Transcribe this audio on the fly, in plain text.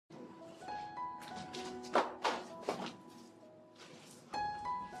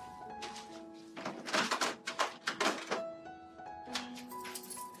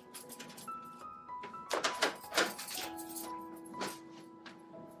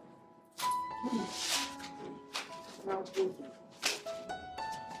Thank you.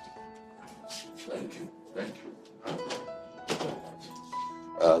 Thank you.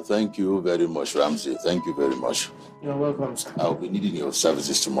 Thank you very much, Ramsey. Thank you very much. You're welcome, sir. I'll be needing your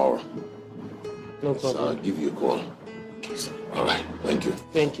services tomorrow. No problem. So I'll give you a call. Okay, sir. All right. Thank you.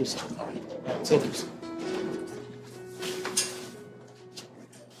 Thank you, sir. Thank you, sir.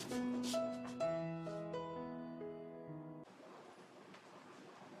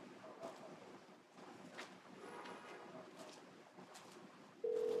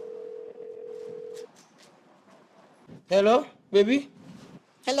 Hello, baby?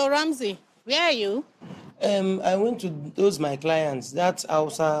 Hello, Ramsey. Where are you? I went to those my clients, that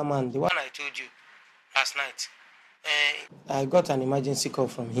Hausa man, the one I told you last night. I got an emergency call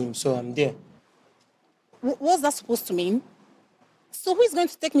from him, so I'm there. What's that supposed to mean? So who is going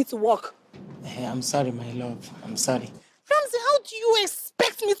to take me to work? I'm sorry, my love. I'm sorry. Ramsey, how do you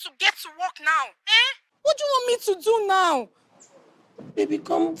expect me to get to work now? What do you want me to do now? Baby,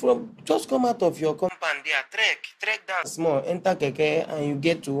 just come out of your compound there, trek down small, enter keke, and you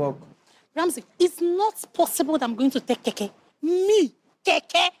get to work. Ramsey, it's not possible that I'm going to take keke. Me,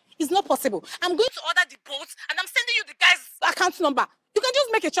 keke, it's not possible. I'm going to order the boat, and I'm sending you the guy's account number. You can just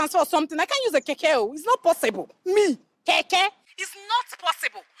make a transfer or something. I can't use a keke. It's not possible. Me, keke, it's not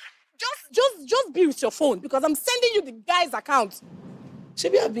possible. Just be with your phone, because I'm sending you the guy's account.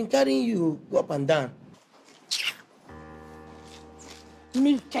 Shebi, I've been carrying you up and down.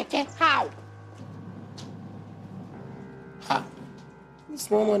 Me, keke, how? Ha! This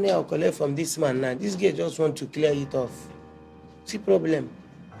small money I'll collect from this man now. This girl just want to clear it off. See problem.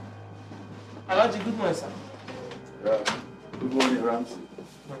 Alaji, good morning, sir. Good morning, Ramsey.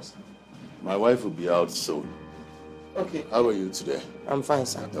 My wife will be out soon. Okay. How are you today? I'm fine,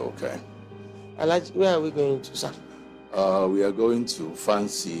 sir. Okay. Alaji, where are we going to, sir? We are going to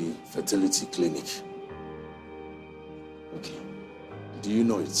Fancy Fertility Clinic. Okay. Do you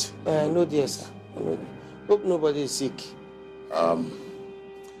know it? I know this, sir. I know. Hope nobody is sick.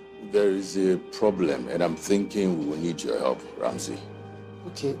 There is a problem, and I'm thinking we will need your help, Ramsey.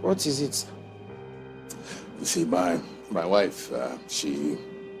 Okay, what is it? You see, my wife, she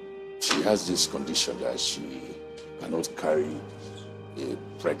has this condition that she cannot carry a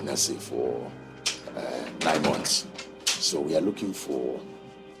pregnancy for 9 months. So we are looking for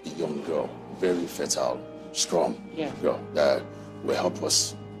a young girl, very fertile, strong girl that will help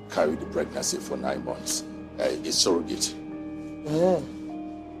us carry the pregnancy for 9 months. A surrogate. Yeah.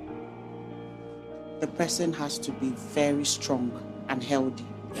 The person has to be very strong and healthy.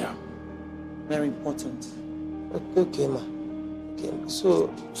 Yeah. Very important. Okay, ma. Okay. So,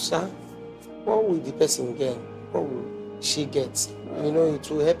 sir, what will the person get? What will she get? You know, it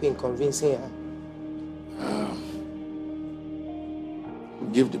will help in convincing her. We'll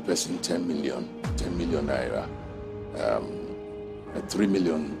give the person 10 million naira. 3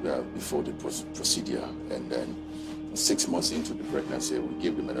 million before the procedure, and then 6 months into the pregnancy, we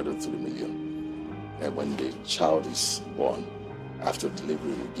give them another 3 million. And when the child is born, after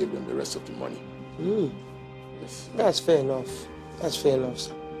delivery, we give them the rest of the money. Yes. That's fair enough. That's fair enough,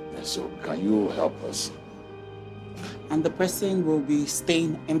 sir. So can you help us? And the person will be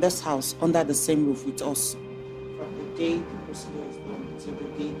staying in this house under the same roof with us. From the day the procedure is done to the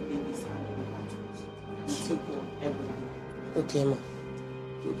day the baby is handed over to us. We take care of everything. Okay, ma.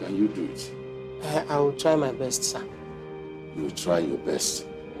 So can you do it? I will try my best, sir. You will try your best.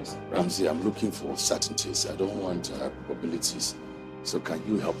 Yes. Ramsey, I'm looking for certainties. I don't want probabilities. So can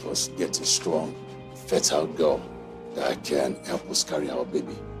you help us get a strong, fertile girl that can help us carry our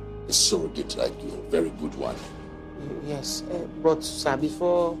baby? A surrogate like you, a very good one. Yes, but sir,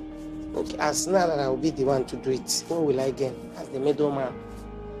 before, okay, as now that I will be the one to do it, what will I gain as the middleman?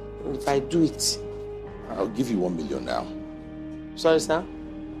 If I do it, I'll give you 1 million now. Sorry, sir?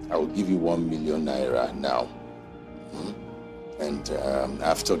 I will give you 1 million naira now. And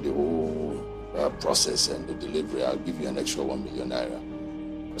after the whole process and the delivery, I'll give you an extra 1 million naira.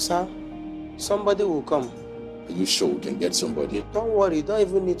 Sir, somebody will come. Are you sure we can get somebody? Don't worry, you don't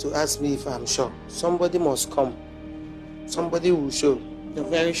even need to ask me if I'm sure. Somebody must come. Somebody will show. You're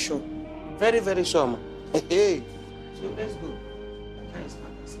very sure. Very, very sure, ma. Hey. So let's go.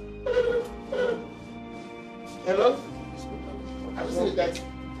 Hello?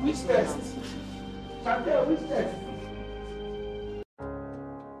 Which test? Chantel, which test?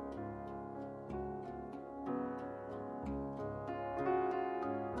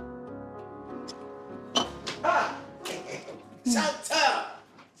 Chantel!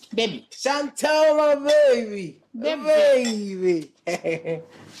 Baby. Chantel, my baby! Baby!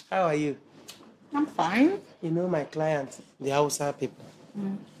 How are you? I'm fine. You know my client, the Hausa people.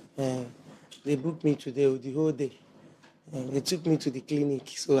 They booked me today, the whole day. And they took me to the clinic,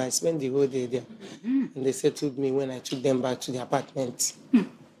 so I spent the whole day there. And they settled me when I took them back to the apartment.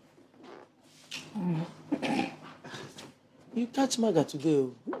 You catch maga today,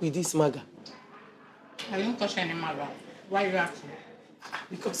 with this maga. I didn't touch any maga. Why are you asking?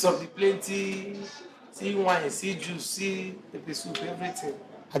 Because of the plenty, see wine, see juice, see pepper soup, everything.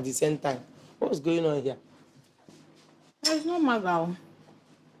 At the same time. What's going on here? There's no maga.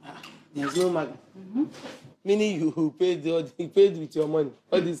 There's no maga. Meaning you paid with your money,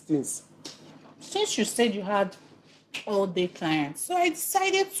 all these things. Since you said you had all-day clients, so I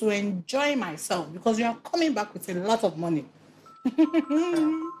decided to enjoy myself because you are coming back with a lot of money.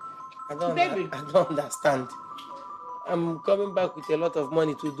 I don't understand. I'm coming back with a lot of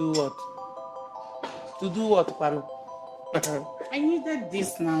money to do what? To do what, Pano? I needed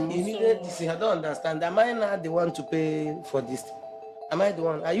this now. You needed this. I don't understand. Am I not the one to pay for this? Am I the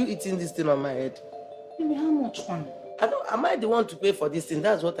one? Are you eating this thing on my head? Baby, how much fun? Am I the one to pay for this thing?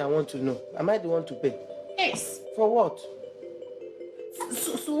 That's what I want to know. Am I the one to pay? Yes. For what?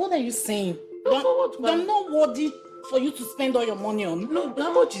 So what are you saying? No, for what? I'm not worthy for you to spend all your money on. No,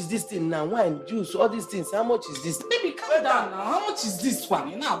 how much is this thing now? Wine, juice, all these things. How much is this? Baby, calm down now. How much is this one?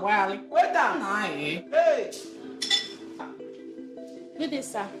 You know, why? Wait down. Nah, eh? Hey. Good day,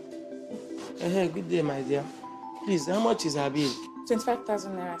 sir. Hey, good day, my dear. Please, how much is her bill?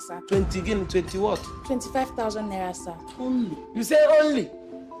 25,000 naira, sir. 20 what? 25,000 naira, sir. Only. You say only?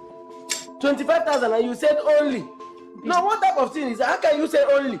 25,000 and you said only? No, what type of thing is that? How can you say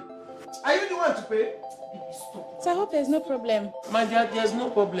only? Are you the one to pay? So I hope there's no problem. My dear, there's no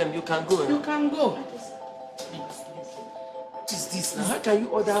problem. You can go. You can go. What is this now? How can you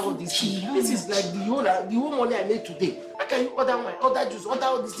order all these things? This is like the whole money I made today. How can you order wine, order juice, order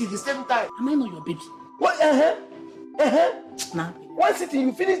all these things at the same time? Am I not your baby? What? Nah. One sitting,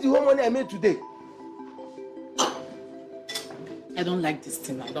 you finish the whole money I made today. I don't like this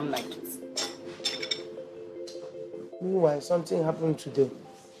thing. I don't like it. Meanwhile, something happened today.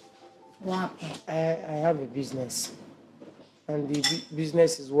 What happened? I have a business. And the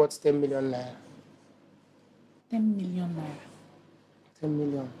business is worth 10 million naira. 10 million naira. 10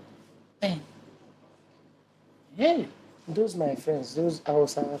 million. 10. Hey. Those my friends, those our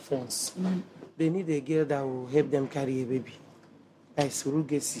friends, they need a girl that will help them carry a baby. Like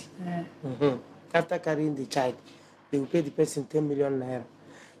surrogacy. After carrying the child, they will pay the person 10 million naira.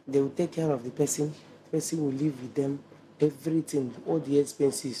 They will take care of the person. The person will live with them. Everything, all the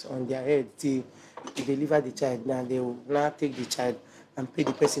expenses on their head till they deliver the child. Now they will now take the child and pay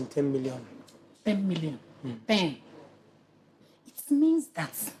the person 10 million. 10 million. 10. It means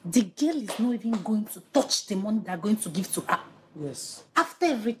that the girl is not even going to touch the money they're going to give to her. Yes. After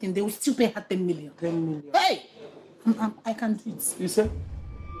everything, they will still pay her 10 million. 10 million. Hey! I can do it. You say?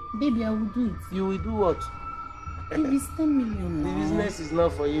 Baby, I will do it. You will do what? Baby, it's 10 million now. The business is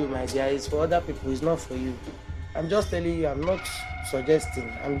not for you, my dear. It's for other people. It's not for you. I'm just telling you. I'm not suggesting.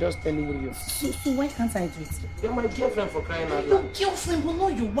 I'm just telling you. So why can't I do it? You're my girlfriend for crying out Your loud. girlfriend, but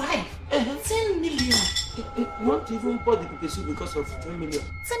not your wife. 10 million. You want to even pour the pepper soup because of 10 million?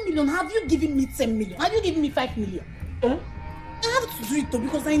 10 million? Have you given me 10 million? Have you given me 5 million? I have to do it though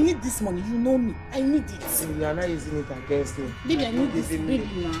because I need this money. You know me. I need it. You are not using it against me. Baby, I need this baby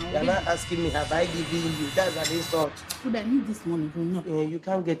now. You are not asking me, have I given you? That's an insult. Baby, I need this money. You know. You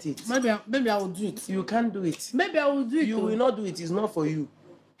can't get it. Baby, I will do it. You can't do it. Baby, I will do it. You will not do it. It's not for you.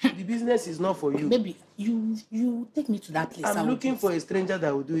 The business is not for you. Baby, you take me to that place. I'm looking for a stranger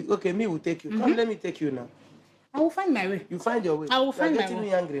that will do it. Okay, me will take you. Come, let me take you now. I will find my way. You find your way. I will find my way. You are getting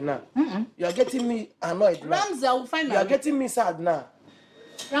me angry now. You are getting me annoyed now. Ramsey, I will find my way. You are getting me sad now.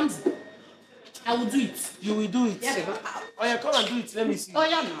 Ramsey, I will do it. You will do it. Yeah, oh yeah, come and do it. Let me see. Oh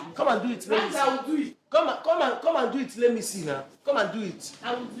yeah, now. Come and do it. Let me see. I will do it. Come and do it. Let me see now. Come and do it.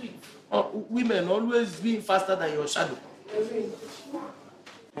 I will do it. Women always being faster than your shadow.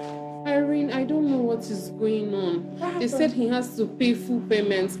 Irene, I don't know what is going on. They said he has to pay full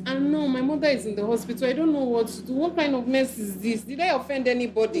payments. And no, my mother is in the hospital. I don't know what to do. What kind of mess is this? Did I offend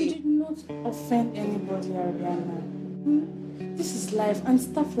anybody? You did not offend anybody, Ariana. This is life and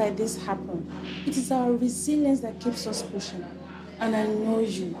stuff like this happen. It is our resilience that keeps us pushing. And I know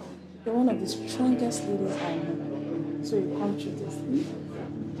you. You're one of the strongest ladies I know. So you come through this.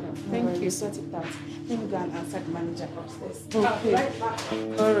 Thank you. Sort it out. Let me go and answer the manager upstairs. Okay. Right back.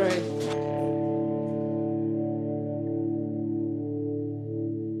 All right.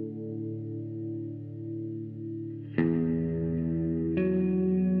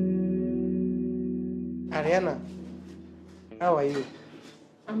 Ariana, how are you?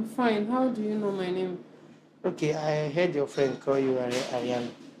 I'm fine. How do you know my name? Okay, I heard your friend call you Ariana.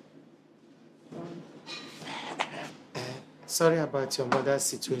 Sorry about your mother's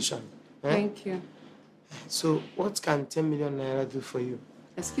situation. Thank you. So, what can 10 million naira do for you?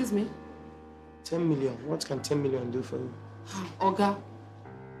 Excuse me? 10 million. What can 10 million do for you? Oga,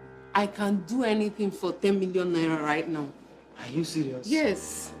 I can do anything for 10 million naira right now. Are you serious?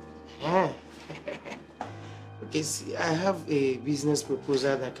 Yes. Yeah. Okay, see, I have a business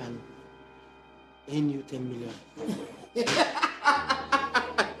proposal that can earn you 10 million.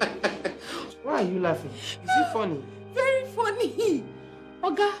 Why are you laughing? Is it funny? Very funny.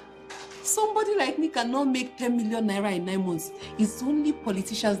 Oga, somebody like me cannot make 10 million naira in 9 months. It's only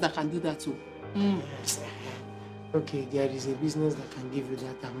politicians that can do that too. Okay, there is a business that can give you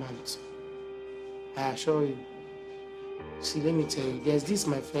that amount. I assure you. See, let me tell you, there's this,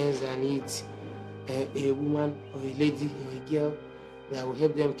 my friends, that need a woman or a lady or a girl that will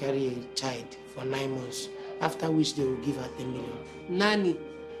help them carry a child for 9 months, after which they will give her 10 million. Nanny,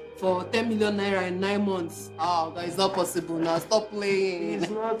 for 10 million naira in 9 months. Oh, that is not possible now. Stop playing. It's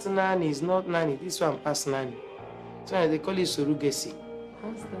not nanny, it's not nanny. This one past nanny. So they call it surrogacy.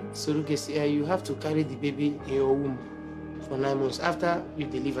 What's that? Surrogacy, you have to carry the baby in your womb for 9 months. After you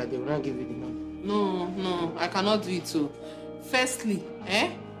deliver, they will not give you the money. No, I cannot do it too. Firstly,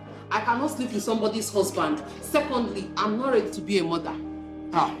 I cannot sleep with somebody's husband. Secondly, I'm not ready to be a mother.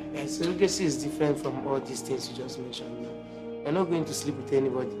 Surrogacy is different from all these things you just mentioned. You're not going to sleep with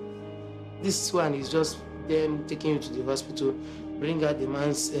anybody. This one is just them taking you to the hospital, bring out the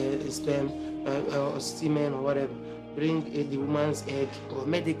man's sperm or semen or whatever, bring the woman's egg, or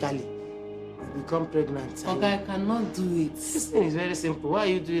medically become pregnant. Okay, I cannot do it. This thing is very simple. Why are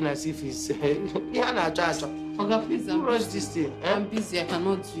you doing as if it's... Okay, please, Who rush this thing? I'm busy, I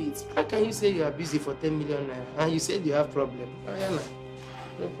cannot do it. How can you say you are busy for 10 million naira and you said you have problem?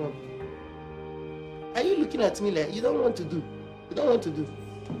 No problem. Are you looking at me like you don't want to do? You don't want to do?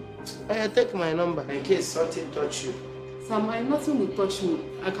 Take my number in case something touch you. Sam, nothing will touch me.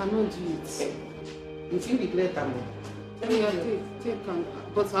 I cannot do it. You feel regret, man. Yeah, take,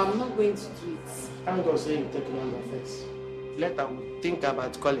 but I'm not going to do it. Thank God say you take number first. Later, we'll think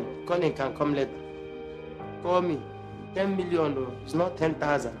about calling. Calling can come later. Call me. 10 million, though. It's not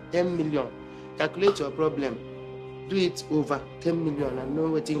 10,000. 10 million. Calculate your problem. Do it over 10 million and know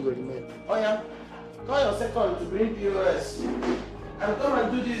what thing will remain. Oh yeah? Call your second to bring POS. And come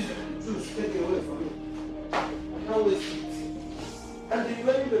and do this juice. Take it away from me. I can't waste it. And the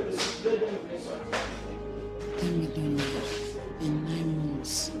remaining papers, let them bring something. 10 million in 9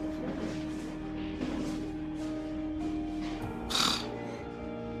 months.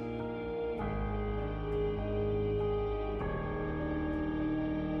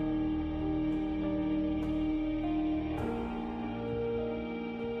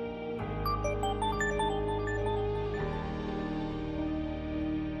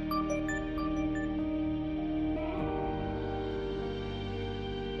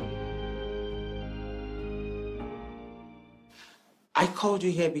 I called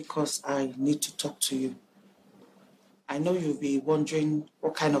you here because I need to talk to you. I know you'll be wondering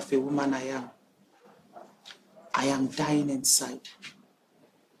what kind of a woman I am. I am dying inside.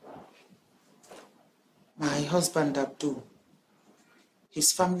 My husband Abdul,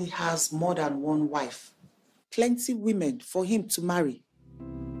 his family has more than one wife. Plenty women for him to marry.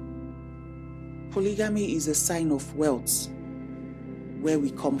 Polygamy is a sign of wealth where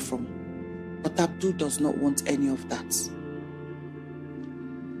we come from. But Abdul does not want any of that.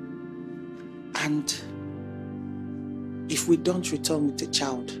 And if we don't return with a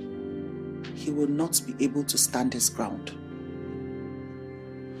child, he will not be able to stand his ground.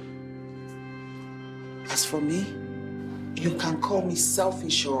 As for me, you can call me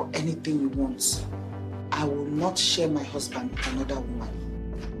selfish or anything you want. I will not share my husband with another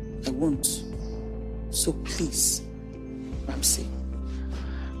woman. I won't. So please, Ramsey,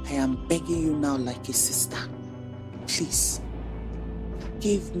 I am begging you now like a sister. Please,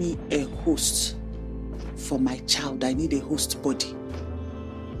 give me a host for my child. I need a host body.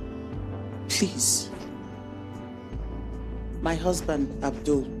 Please. My husband,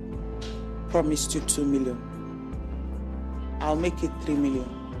 Abdul, promised you 2 million. I'll make it 3 million.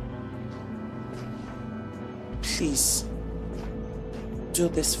 Please, do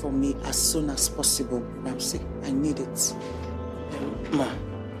this for me as soon as possible, Ramsey. I need it. Ma,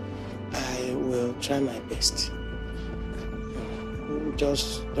 I will try my best.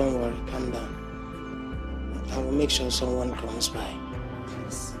 Just don't worry, calm down. I will make sure someone comes by.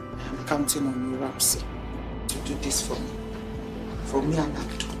 Please, I'm counting on you, Ramsey, to do this for me. For me and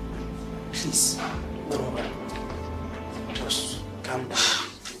Abdul. Please. Don't worry. Just calm down.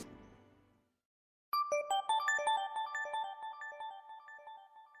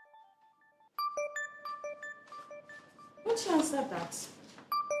 Won't you answer that?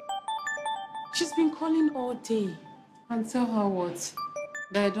 She's been calling all day. And tell her what?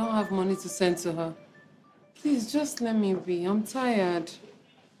 That I don't have money to send to her. Please, just let me be. I'm tired.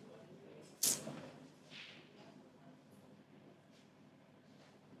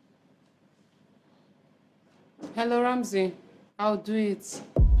 Hello, Ramsey. I'll do it.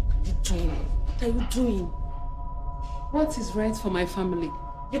 What are you doing? What is right for my family?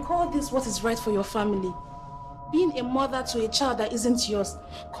 You call this what is right for your family? Being a mother to a child that isn't yours.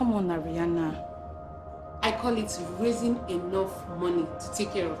 Come on, Ariana. I call it raising enough money to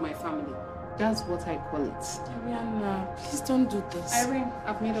take care of my family. That's what I call it. Ariana, please don't do this. Irene,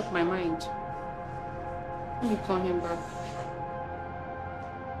 I've made up my mind. Let me call him back.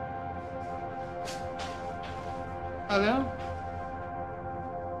 Hello?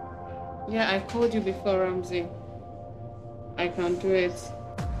 Yeah, I called you before, Ramsey. I can do it.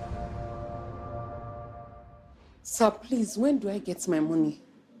 Sir, please, when do I get my money?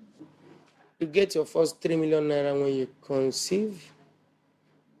 You get your first 3 million naira when you conceive.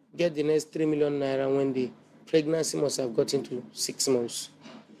 Get the next 3 million naira when the pregnancy must have gotten to 6 months.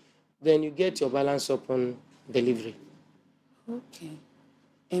 Then you get your balance upon delivery. Okay.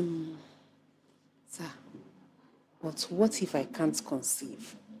 Sir, but what if I can't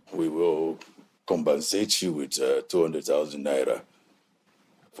conceive? We will compensate you with 200,000 naira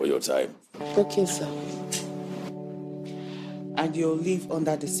for your time. Okay, sir. And you'll live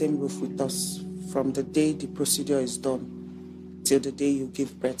under the same roof with us from the day the procedure is done till the day you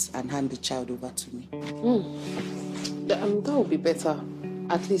give birth and hand the child over to me. That would be better.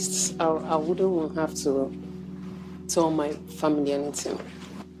 At least I wouldn't have to tell my family anything.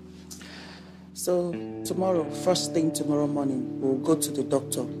 So tomorrow, first thing tomorrow morning, we'll go to the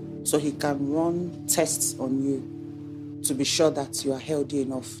doctor so he can run tests on you to be sure that you are healthy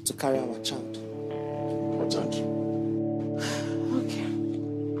enough to carry our child. Important.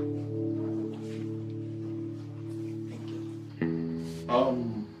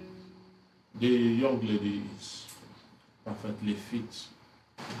 The young lady is perfectly fit.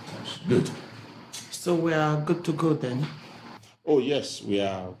 Good. So we are good to go then? Oh, yes, we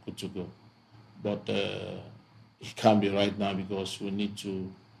are good to go. But it can't be right now because we need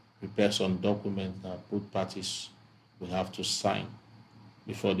to prepare some documents that both parties will have to sign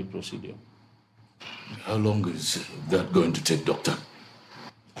before the procedure. How long is that going to take, doctor?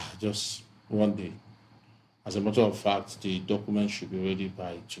 Just one day. As a matter of fact, the document should be ready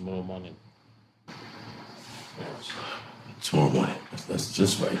by tomorrow morning. Tomorrow morning. That's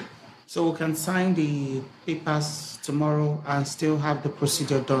just fine. So we can sign the papers tomorrow and still have the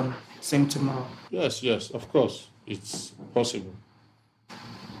procedure done same tomorrow? Yes, of course. It's possible.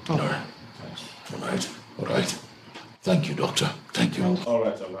 All right. All right. Thank you, doctor. Thank you. All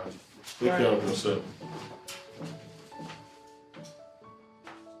right. Take care of yourself.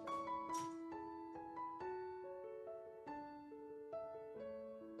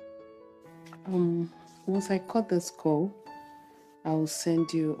 Once I cut this call, I will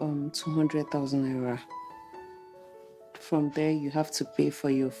send you 200,000 naira. From there, you have to pay for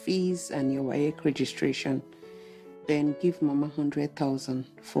your fees and your WAEC registration. Then give Mama 100,000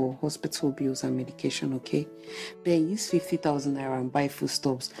 for hospital bills and medication, okay? Then use 50,000 naira and buy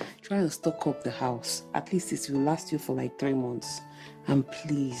foodstuffs. Try and stock up the house. At least it will last you for like 3 months. And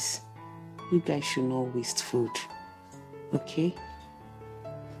please, you guys should not waste food, okay?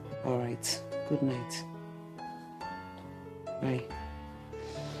 All right. Good night. Bye.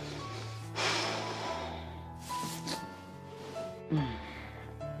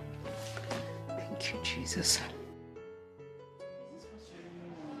 Thank you, Jesus.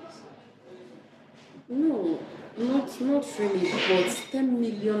 No, not really, but 10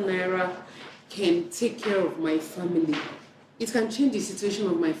 million naira can take care of my family. It can change the situation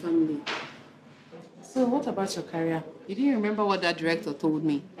of my family. So what about your career? You didn't remember what that director told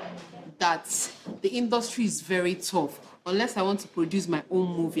me? That the industry is very tough. Unless I want to produce my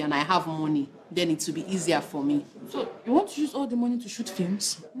own movie and I have money, then it will be easier for me. So you want to use all the money to shoot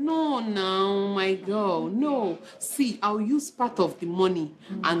films? No, my girl, no. See, I'll use part of the money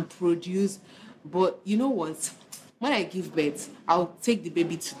and produce, but you know what? When I give birth, I'll take the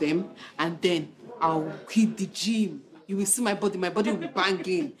baby to them and then I'll hit the gym. You will see my body will be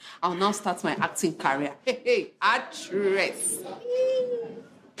banging. I'll now start my acting career. Hey, actress.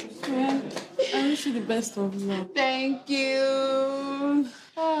 Well, I wish you the best of luck. Thank you.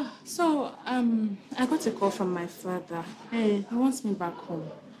 So, I got a call from my father. He wants me back home.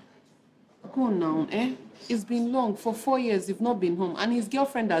 Go now, eh? It's been long. For 4 years, you've not been home. And his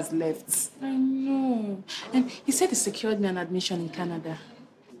girlfriend has left. I know. And he said he secured me an admission in Canada.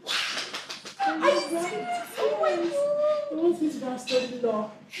 want me to go and study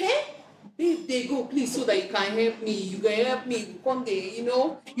law. Hey, babe, they go, please, so that you can help me. You can help me. One day, you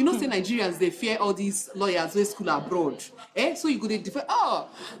know. You know, say Nigerians, they fear all these lawyers who school abroad. Eh? So you go to defend. Oh,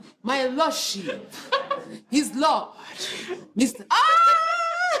 my lordship, his lord, Mr. I'm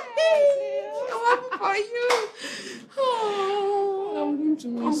happy for you. Oh, I'm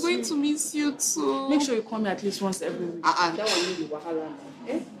going to miss you too. Make sure you call me at least once every week. That one will be wahala.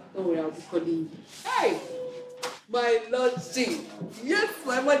 Eh? Don't worry, I'll be calling you. Hey, my lordship. Yes,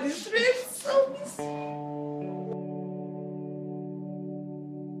 my magistrate. So miss.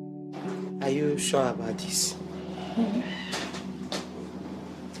 Are you sure about this?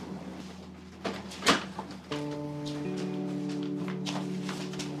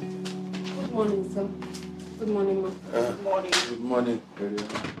 Good morning, sir. Good morning, ma. Good morning. Good morning,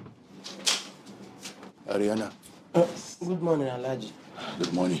 Ariana. Good morning, Alaji.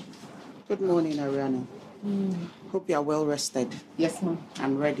 Good morning. Good morning, Ariana. Hope you are well rested. Yes, ma'am.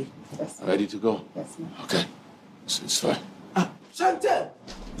 I'm ready. Yes, Ready to go? yes, ma'am. Okay. It's fine. Chantel!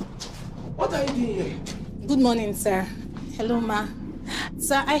 What are you doing here? Good morning, sir. Hello, ma.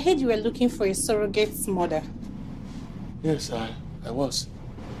 Sir, I heard you were looking for a surrogate mother. Yes, I was.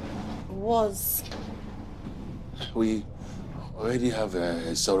 Was. We already have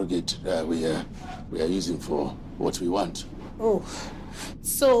a surrogate that we are using for what we want. Oh,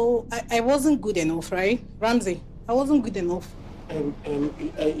 so I wasn't good enough, right? Ramsey, I wasn't good enough.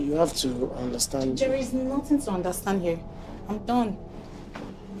 You have to understand. There is nothing to understand here. I'm done.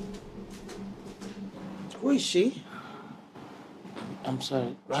 Who is she? I'm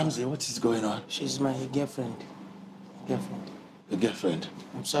sorry. Ramsey, what is going on? She's my girlfriend. A girlfriend?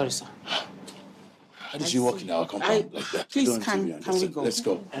 I'm sorry, sir. How did she walk in our compound like that? Please, Don't can give me we understand. go? Let's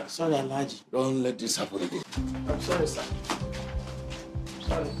go. Sorry, Alaji. Don't let this happen again. I'm sorry, sir.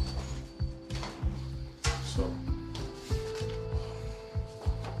 Sorry. So,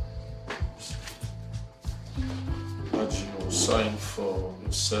 that you sign for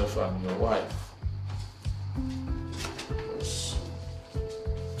yourself and your wife. Yes.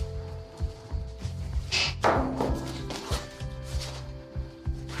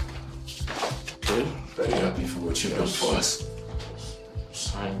 Okay. Very happy for what you've done for us.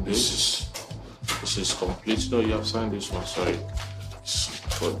 Sign this. This is complete. No, you have signed this one. Sorry.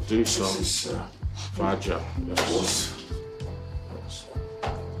 For this one, This is fragile. Yes.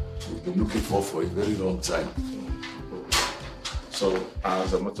 what we've been looking for a very long time. So,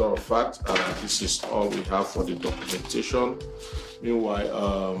 as a matter of fact, this is all we have for the documentation.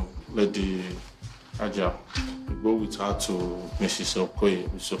 Meanwhile, Lady Aja, you go with her to Mrs. Okoye.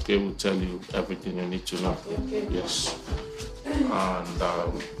 Mrs. Okoye will tell you everything you need to know. Okay. Yes. And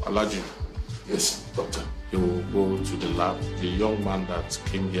Alaji, Yes, doctor. you will go to the lab. The young man that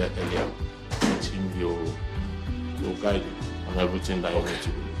came here earlier, with him, you'll guide you on everything that you need to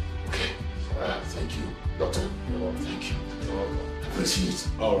do. Okay. Thank you, doctor. Thank you. Appreciate it.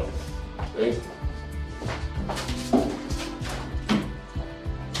 All right. Okay.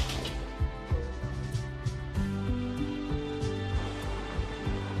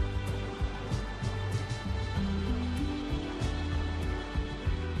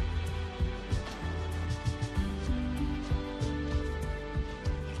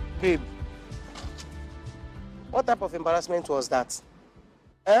 Babe, what type of embarrassment was that?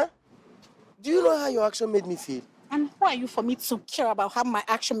 Eh? Do you know how your action made me feel? And who are you for me to care about how my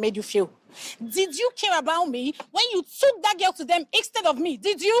action made you feel? Did you care about me when you took that girl to them instead of me?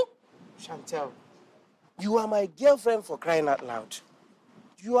 Did you? Chantel, you are my girlfriend, for crying out loud.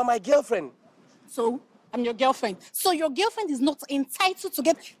 You are my girlfriend. So, I'm your girlfriend. So your girlfriend is not entitled to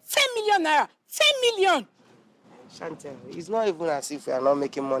get 10 million naira. 10 million! Chantel, it's not even as if we are not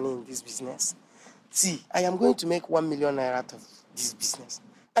making money in this business. See, I am going to make 1 million naira out of this business.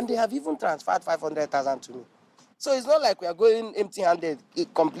 And they have even transferred 500,000 to me. So it's not like we are going empty-handed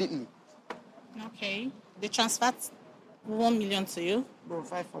completely. Okay. They transferred 1 million to you? No,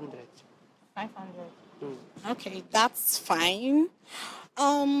 500. 500. Okay, that's fine.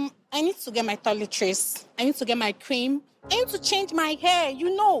 I need to get my toiletries. I need to get my cream. I need to change my hair,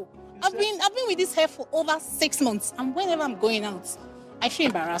 you know. I've been with this hair for over 6 months. And whenever I'm going out, I feel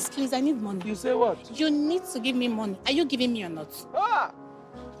embarrassed. Please, I need money. You say what? You need to give me money. Are you giving me or not? Ah!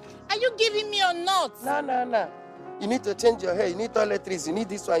 Are you giving me or not? Nah. You need to change your hair. You need toiletries. You need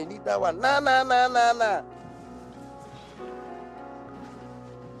this one. You need that one. Nah.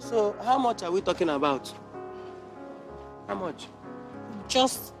 So, how much are we talking about? How much?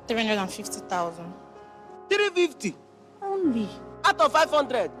 Just 350,000. 350 Only. out of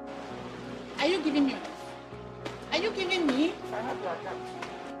 500. Are you giving me? Are you giving me?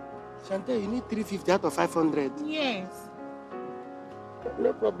 Chantel, you need 350 out of 500. Yes.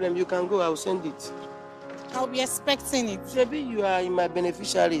 No problem. You can go. I'll send it. I'll be expecting it. Maybe you are in my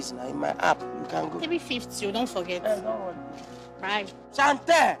beneficiaries now, in my app. You can go. 350, don't forget. Don't worry. Bye.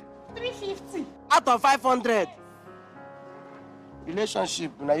 Chante! 350. Out of 500.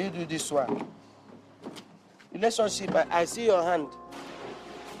 Relationship. Now you do this one. Relationship. I see your hand.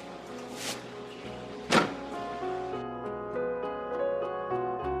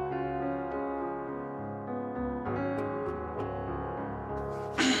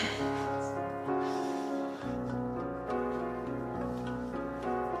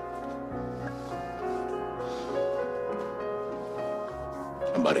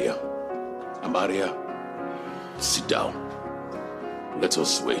 Maria, sit down. Let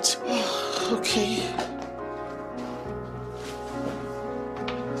us wait. Okay.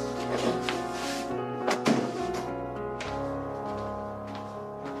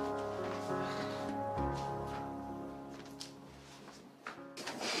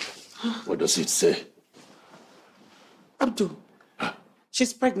 What does it say? Abdul,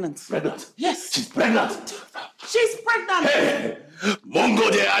 she's pregnant. Pregnant? Yes. She's pregnant. She's pregnant. Hey! Mongo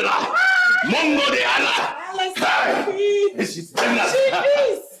de Allah! Mongo de Allah! Hey! She's pregnant. She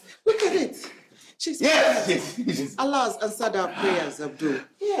is. Look at it. She's yes. pregnant. Allah has answered our prayers, Abdul.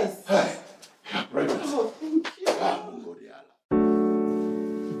 Yes. Hey. Pregnant. Oh, thank you. Mongo de Allah.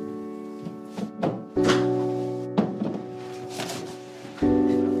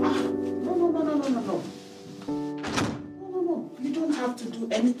 No. You don't have to do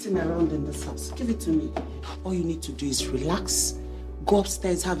anything around in this house. Give it to me. All you need to do is relax, go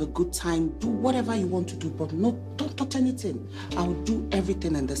upstairs, have a good time, do whatever you want to do, but no, don't touch anything. I will do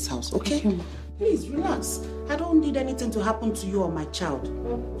everything in this house, okay? Please, relax. I don't need anything to happen to you or my child.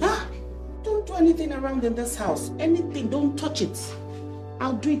 Huh? Don't do anything around in this house. Anything, don't touch it.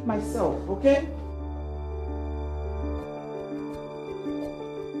 I'll do it myself, okay?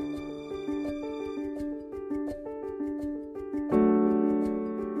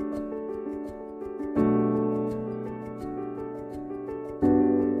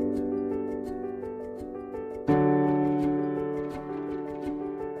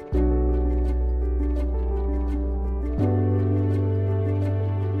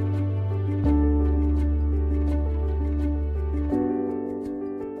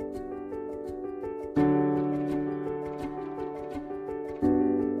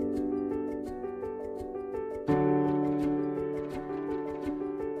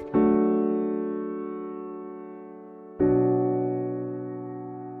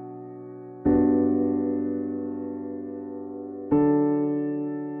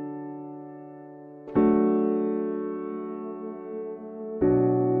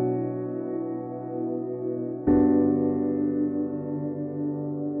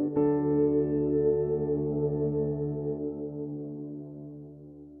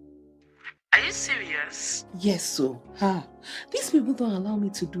 Yes, so. These people don't allow me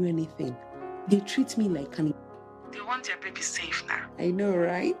to do anything. They treat me like an... They want their baby safe now. I know,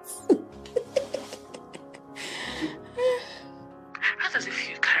 right? How does it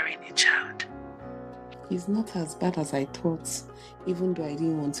feel carrying a child? It's not as bad as I thought, even though I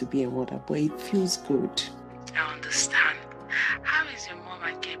didn't want to be a mother, but it feels good. I understand. How is your mom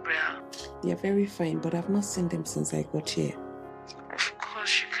and Gabriel? They're very fine, but I've not seen them since I got here. Of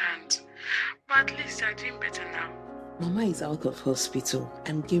course you can't. But at least you're doing better now. Mama is out of hospital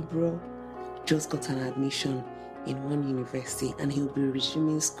and Gabriel just got an admission in one university and he'll be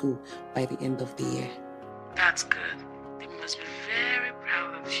resuming school by the end of the year. That's good. They must be very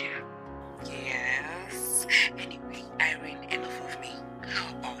proud of you. Yes. Anyway, Irene, enough of me.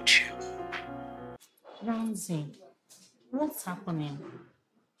 Out you. Ramsey, what's happening?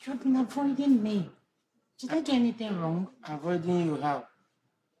 You've been avoiding me. Did I do anything wrong? Avoiding you how?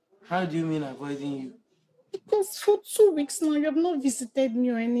 How do you mean avoiding you? Because for 2 weeks now, you have not visited me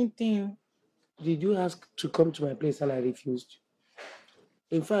or anything. Did you ask to come to my place and I refused?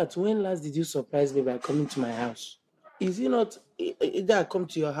 In fact, when last did you surprise me by coming to my house? Is it not either I come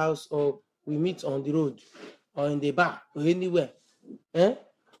to your house or we meet on the road or in the bar or anywhere?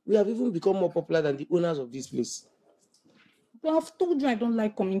 We have even become more popular than the owners of this place. But I've told you I don't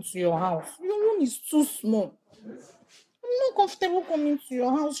like coming to your house. Your room is too small. I'm not comfortable coming to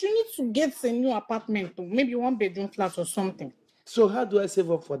your house. You need to get a new apartment, or maybe 1-bedroom flat or something. So how do I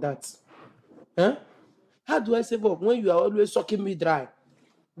save up for that? How do I save up when you are always sucking me dry?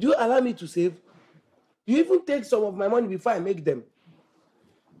 Do you allow me to save? You even take some of my money before I make them.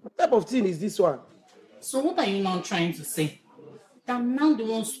 What type of thing is this one? So what are you now trying to say? That I'm now the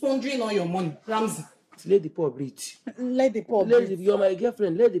one squandering all your money, Ramsey. Let the poor breathe. Let the poor breathe. You're my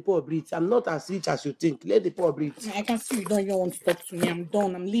girlfriend. Let the poor breathe. I'm not as rich as you think. Let the poor breathe. I can see you don't even want to talk to me. I'm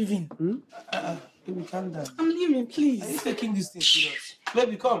done. I'm leaving. Baby, calm down. I'm leaving, please. Are you taking this thing serious?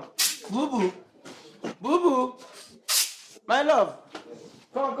 Baby, come. Boo-boo. Boo-boo. My love.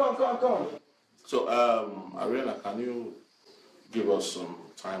 Come. So, Ariana, can you give us some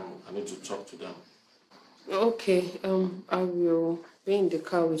time? I need to talk to them. Okay, I will be in the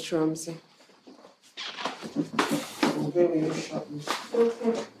car with Ramsey.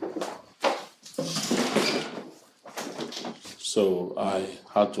 So I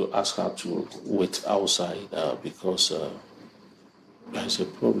had to ask her to wait outside because there's a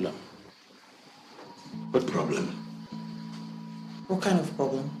problem. What problem? What kind of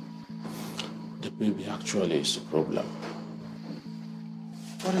problem? The baby actually is the problem.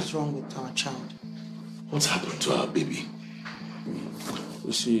 What is wrong with our child? What's happened to our baby?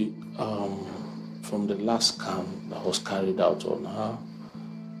 You see, from the last scan that was carried out on her,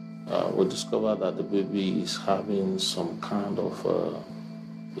 we discovered that the baby is having some kind of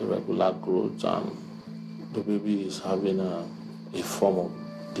irregular growth, and the baby is having a form of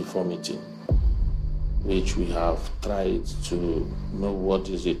deformity, which we have tried to know what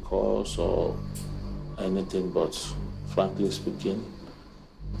is the cause or anything, but frankly speaking,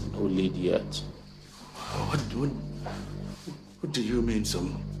 no lead yet. What do you mean,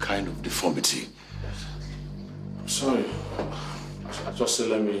 some kind of deformity? I'm sorry. I just said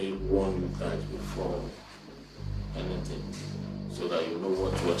let me warn you guys before anything, so that you know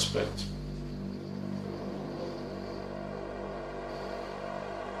what to expect.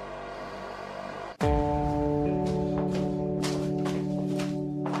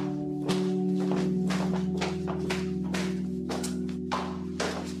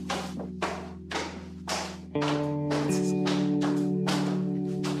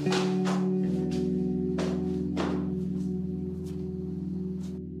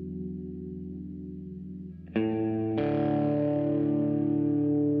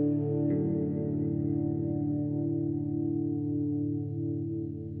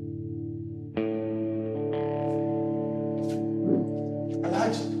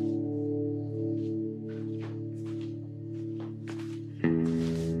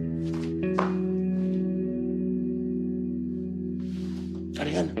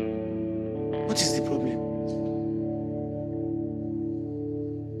 Ariana, what is the problem?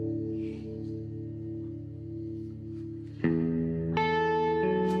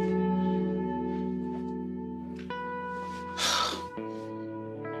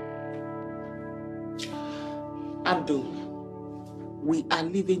 Abdul, we are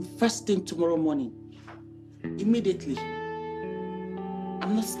leaving first thing tomorrow morning. Immediately.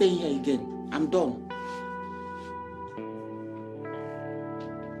 I'm not staying here again. I'm done.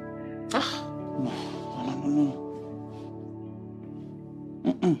 No.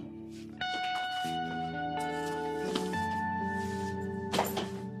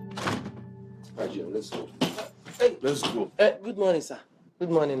 Rajiv, let's go. Hey. Let's go. Good morning, sir. Good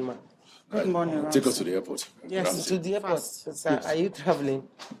morning, ma. Good morning, Take us to the airport. Yes. To the airport. Sir, are you traveling?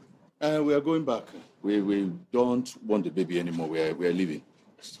 We are going back. We don't want the baby anymore. We are leaving.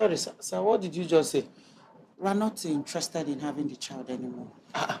 Sorry, sir. Sir, what did you just say? We're not interested in having the child anymore.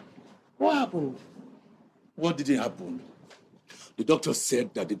 What happened? What didn't happen? The doctor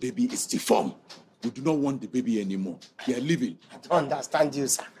said that the baby is deformed. We do not want the baby anymore. We are leaving. I don't understand you,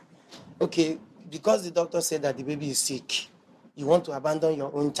 sir. Okay, because the doctor said that the baby is sick, you want to abandon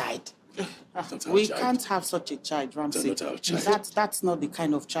your own child. We can't have such a child, Ramsey. That's not our child. That's not the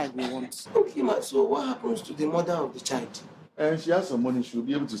kind of child we want. Okay, ma, so what happens to the mother of the child? She has some money. She'll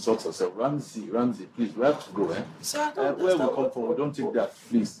be able to sort herself. Ramsey, please, we have to go, eh? Sir, I don't where we understand. come from, we don't take that,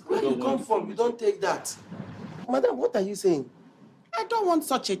 please. Where you come from, you don't take that. Madam, what are you saying? I don't want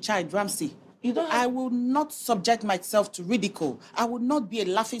such a child, Ramsey. You don't I will not subject myself to ridicule. I will not be a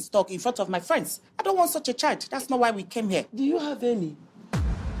laughing stock in front of my friends. I don't want such a child. That's not why we came here. Do you have any?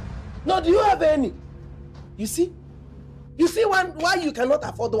 No, do you have any? You see? You see why you cannot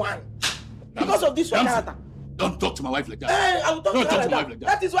afford one? Because of this one character. Don't talk to my wife like that. Hey, I will talk to her like that.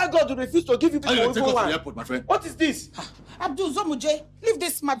 That is why God will refuse to give you people Take us even to the one. airport, my friend. What is this? Abdul Zomuje, leave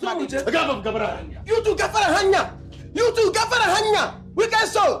this smart man. You too, Gafara Hanya. You too, Gafara Hanya. Wicked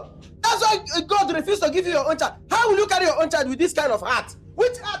soul. That's why God refused to give you your own child. How will you carry your own child with this kind of heart?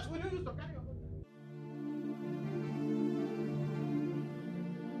 Which heart will you use to carry your own child?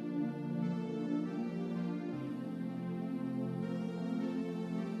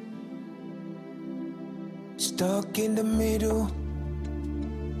 Stuck in the middle.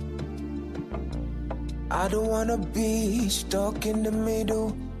 I don't wanna be stuck in the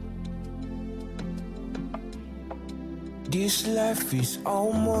middle. This life is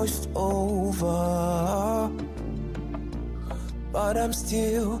almost over, but I'm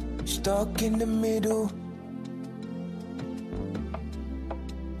still stuck in the middle.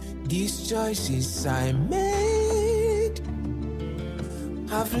 These choices I made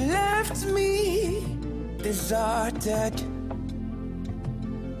have left me deserted.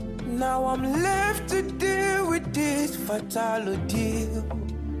 Now I'm left to deal with this fatal ordeal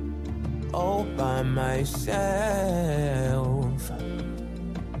all by myself.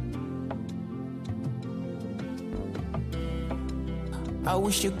 I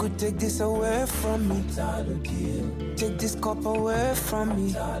wish you could take this away from me. Take this cup away from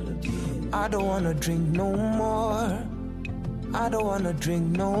me. I don't wanna drink no more. I don't wanna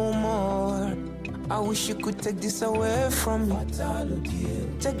drink no more. I wish you could take this away from me.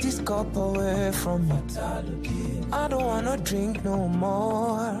 Take this cup away from me. I don't wanna drink no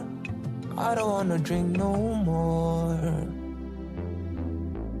more. I don't wanna drink no more.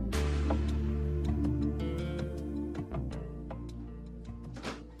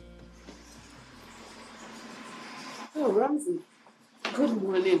 Oh, Ramsey. Good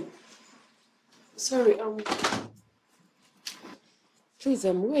morning. Sorry, please,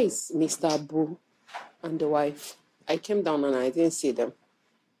 where is Mr. Abu and the wife? I came down and I didn't see them.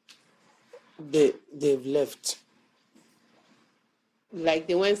 They've left. Like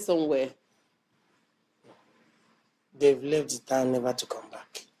they went somewhere. They've left the town never to come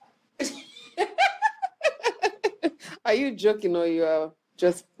back. Are you joking or you are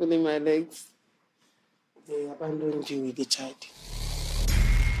just pulling my legs? They abandoned you with the child.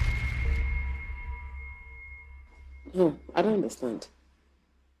 No, I don't understand.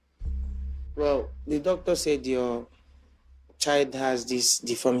 Well, the doctor said your child has this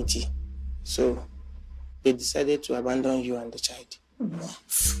deformity. So they decided to abandon you and the child.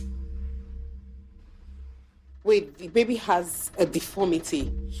 Wait, the baby has a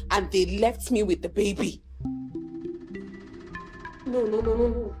deformity and they left me with the baby. No.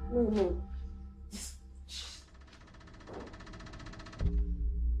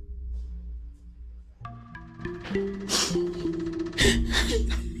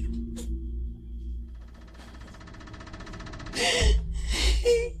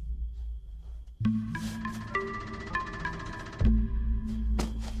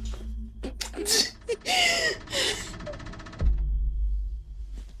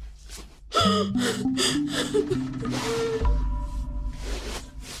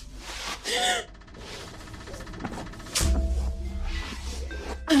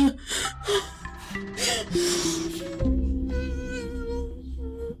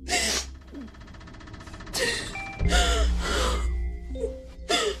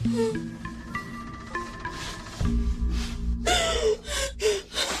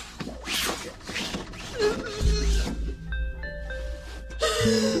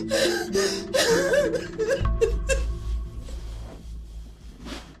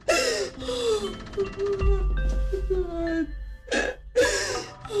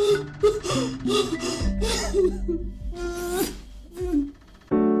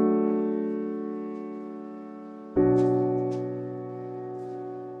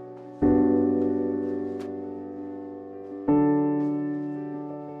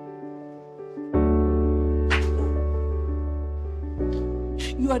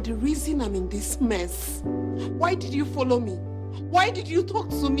 You are the reason I'm in this mess. Why did you follow me? Why did you talk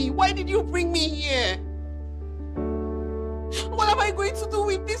to me? Why did you bring me here? What am I going to do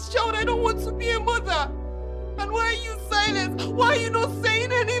with this child? I don't want to be a mother. And why are you silent? Why are you not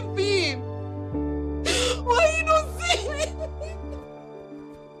saying anything? Why are you not saying anything?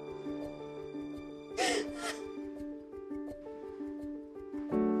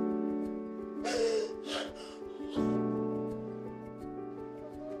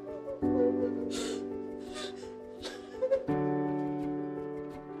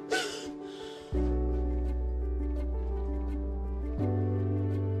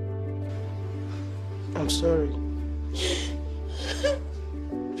 I'm sorry.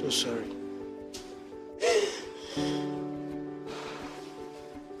 So sorry.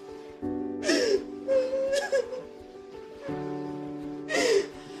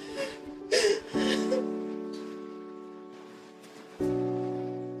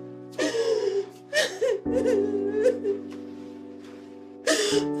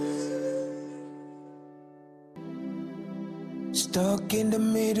 Stuck in the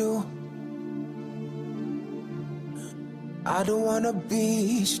middle. I don't wanna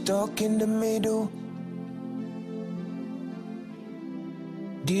be stuck in the middle.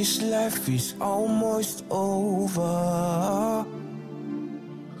 This life is almost over,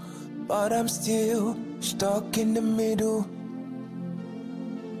 but I'm still stuck in the middle.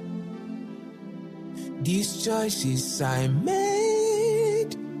 These choices I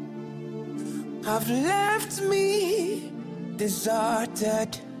made have left me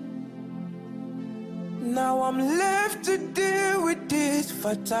deserted. Now I'm left to deal with this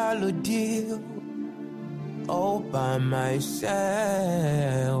fatal ordeal all by myself.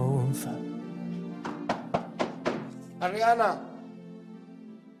 Ariana!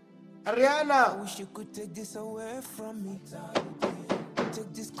 Ariana! I wish you could take this away from me.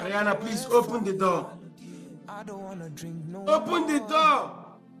 Ariana, please open the door. I don't wanna drink no Open the door!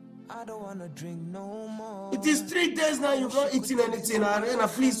 I don't wanna drink no more. It is 3 days now you've not eaten anything. Ariana,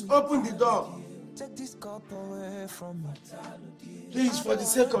 please open the door. Take this cup away from me. Please, for the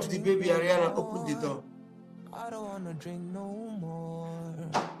sake of the baby, Ariana, open the door. I don't wanna drink no more.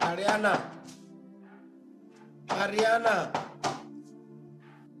 Ariana! Ariana!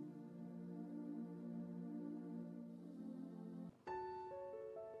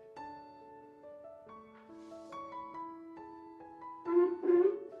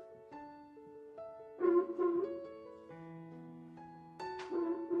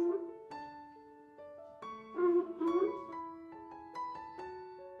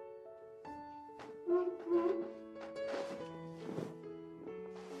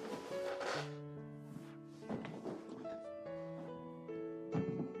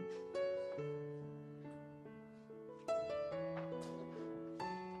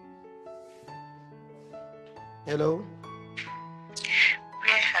 Hello?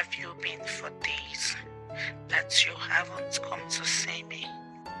 Where have you been for days that you haven't come to see me?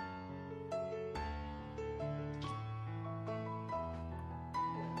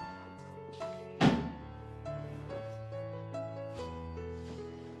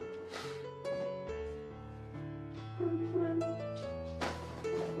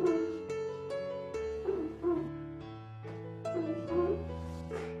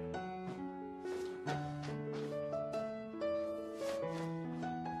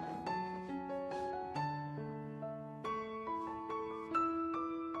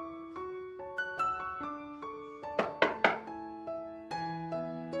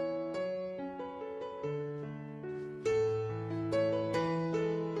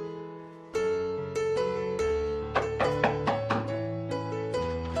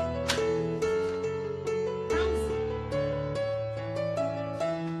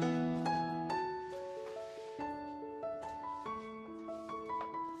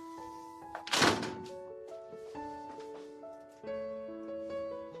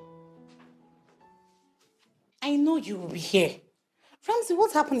 I know you will be here. Ramsey,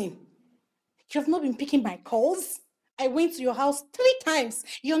 what's happening? You have not been picking my calls. I went to your house 3 times.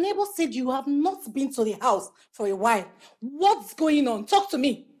 Your neighbor said you have not been to the house for a while. What's going on? Talk to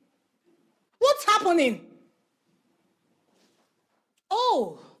me. What's happening?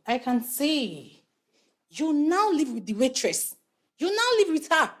 Oh, I can see. You now live with the waitress. You now live with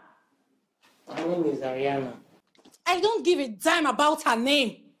her. My name is Ariana. I don't give a damn about her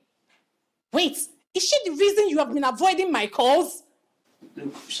name. Wait, is she the reason you have been avoiding my calls?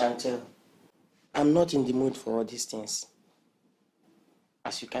 Look, Chantel, I'm not in the mood for all these things.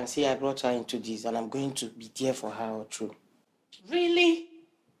 As you can see, I brought her into this and I'm going to be there for her all through. Really?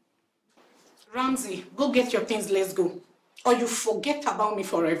 Ramsey, go get your things, let's go. Or you forget about me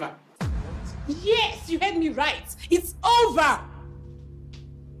forever. Yes, you heard me right. It's over.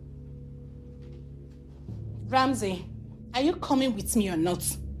 Ramsey, are you coming with me or not?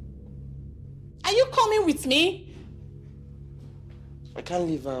 Are you coming with me? I can't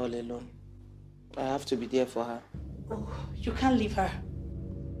leave her all alone. I have to be there for her. Oh, you can't leave her.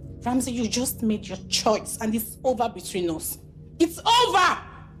 Ramsey, you just made your choice and it's over between us. It's over!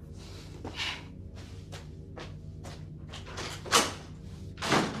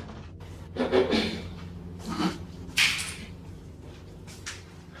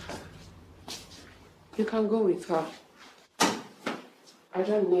 You can go with her. I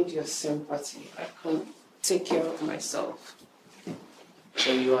don't need your sympathy. I can take care of myself.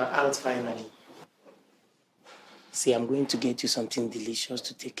 So you are out finally. See, I'm going to get you something delicious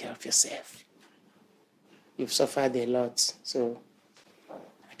to take care of yourself. You've suffered a lot, so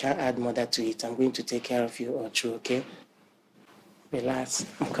I can't add more to it. I'm going to take care of you all through, okay? Relax,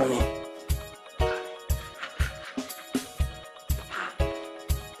 I'm coming.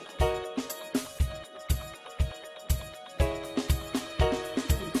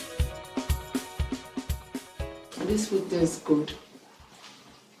 This food tastes good.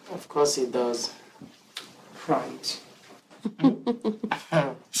 Of course it does. Right.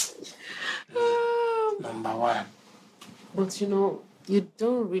 Number one. But you know, You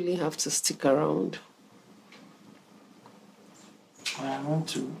don't really have to stick around. I want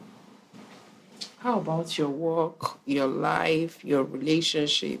to. How about your work, your life, your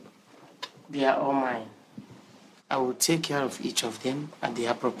relationship? They are all mine. I will take care of each of them at the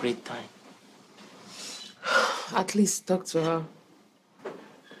appropriate time. At least talk to her.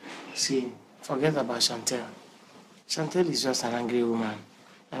 See, forget about Chantel. Chantel is just an angry woman.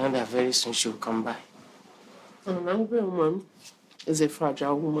 I know that very soon she'll come by. An angry woman is a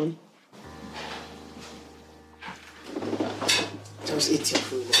fragile woman. Just eat your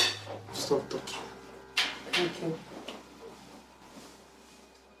food. Stop talking. Thank you.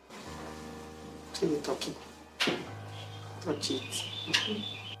 Still talking. Touch it.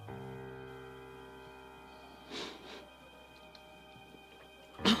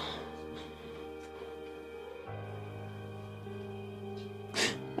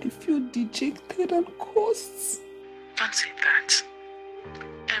 I feel dejected and cursed. Don't say that.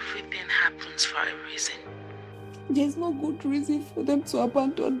 Everything happens for a reason. There's no good reason for them to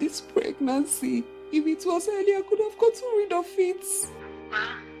abandon this pregnancy. If it was earlier, I could have gotten rid of it. Well,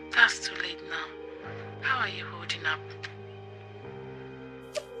 that's too late now. How are you holding up?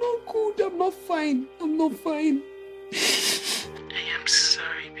 I'm not good. I'm not fine. I'm not fine. I am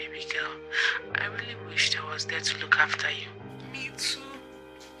sorry, baby girl. I really wish I was there to look after you. Me too.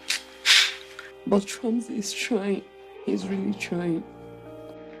 But Ramsey is trying. He's really trying.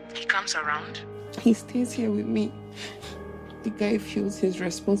 He comes around? He stays here with me. The guy feels he's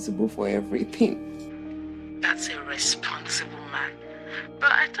responsible for everything. That's a responsible man.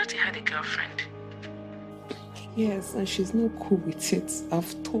 But I thought he had a girlfriend. Yes, and she's not cool with it.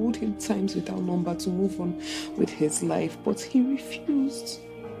 I've told him times without number to move on with his life, but he refused.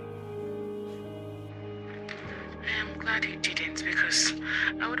 I am glad you didn't, because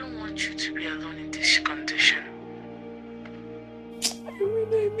I wouldn't want you to be alone in this condition.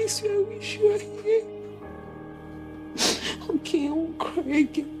 I miss you. I wish you were here. Okay, I won't cry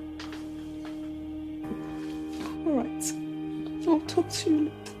again. Alright. I'll talk to you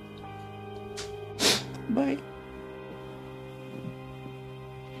later. Bye.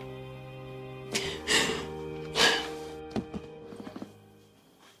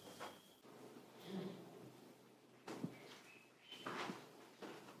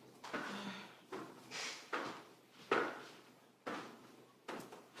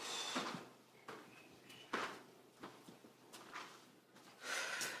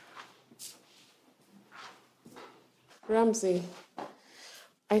 Ramsey,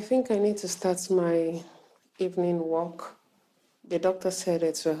 I think I need to start my evening walk. The doctor said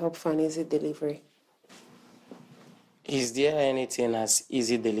it will help for an easy delivery. Is there anything as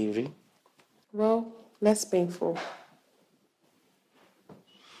easy delivery? Well, less painful.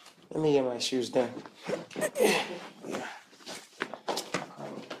 Let me get my shoes done. Yeah.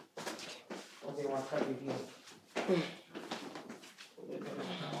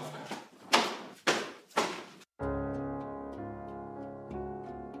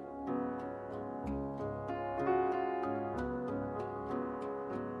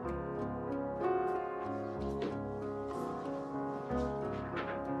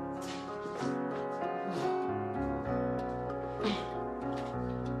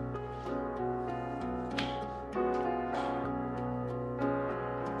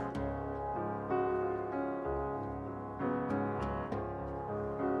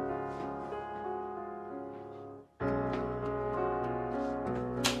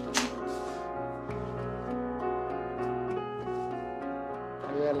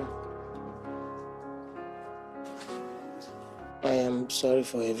 I am sorry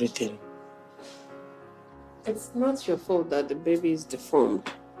for everything. It's not your fault that the baby is deformed.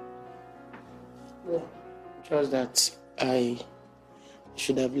 Yeah. Just that I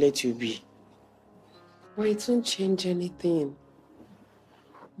should have let you be. Well, it won't change anything.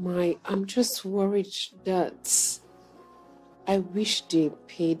 I'm just worried that I wish they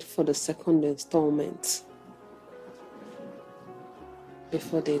paid for the second installment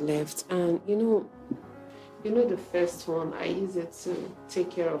before they left. And you know the first one, I use it to take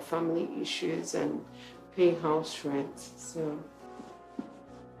care of family issues and pay house rent. So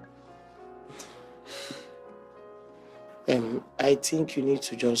I think you need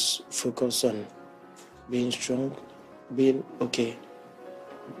to just focus on being strong, being okay,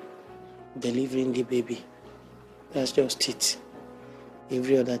 delivering the baby. That's just it.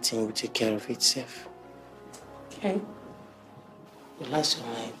 Every other thing will take care of itself. okay. Relax your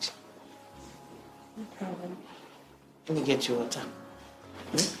mind. No problem. Let me get you water.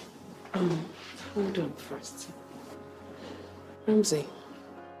 Hold on first. Ramsey,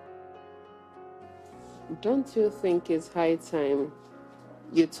 don't you think it's high time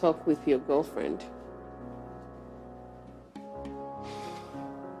you talk with your girlfriend.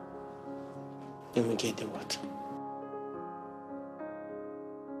 Let me get the what?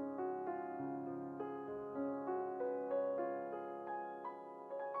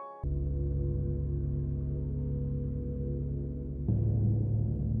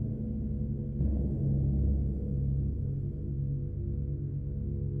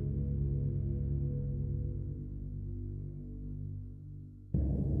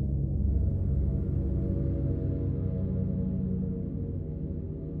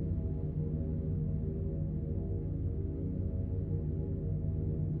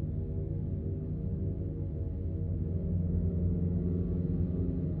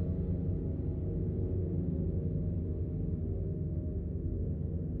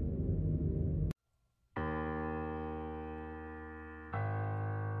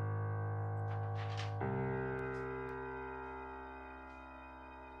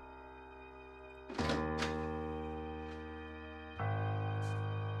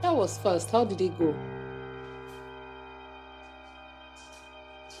 That was fast. How did it go?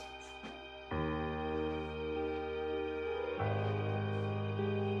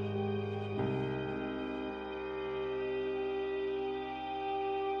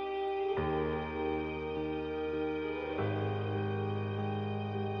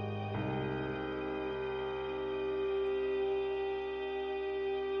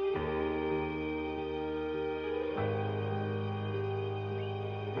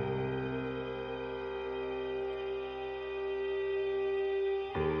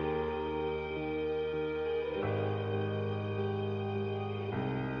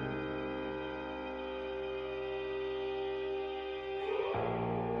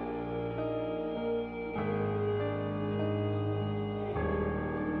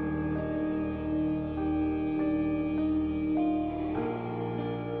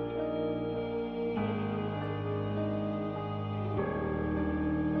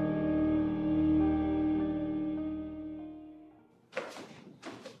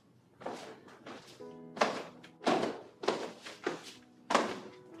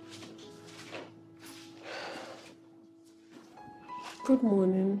 Good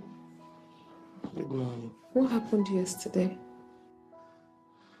morning. Good morning. What happened yesterday?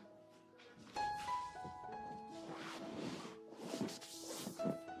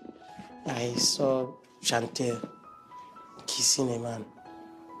 I saw Chantel kissing a man.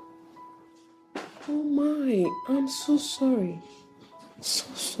 Oh my, I'm so sorry. So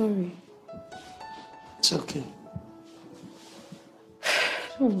sorry. It's okay.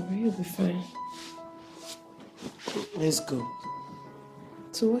 Don't worry, you'll be fine. Let's go.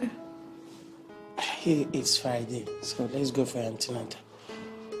 To where? It's Friday, so let's go for antenatal.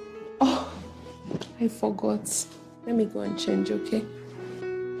 Oh, I forgot. Let me go and change, okay?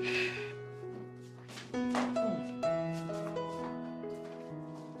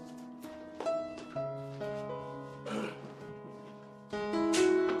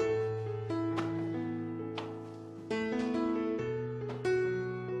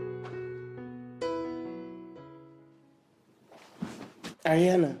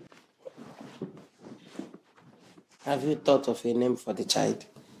 Ariana, have you thought of a name for the child?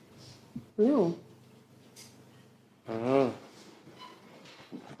 No. Don't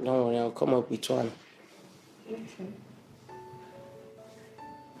worry, I'll come up with one. Okay.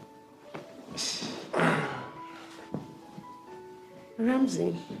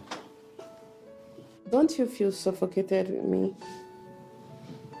 Ramsey, don't you feel suffocated with me?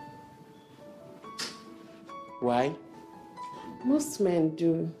 Why? Most men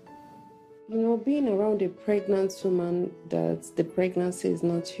do. You know, being around a pregnant woman that the pregnancy is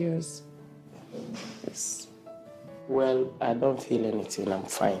not yours. Yes. Well, I don't feel anything. I'm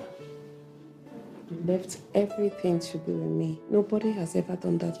fine. You left everything to be with me. Nobody has ever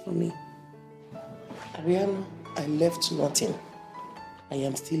done that for me. Ariana, I left nothing. I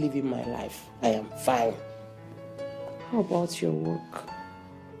am still living my life. I am fine. How about your work?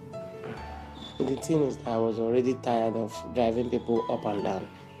 The thing is, I was already tired of driving people up and down.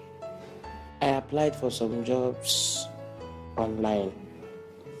 I applied for some jobs online,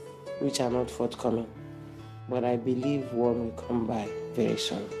 which are not forthcoming. But I believe one will come by very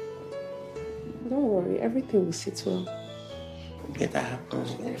soon. Don't worry, everything will sit well. Better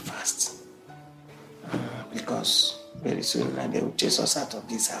happens very fast. Because very soon they will chase us out of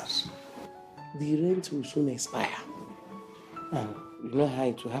this house. The rent will soon expire. And you know how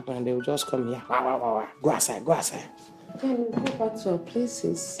it will happen. They will just come here. Wah, wah, wah, wah. Go outside, go outside. Then we'll go back to our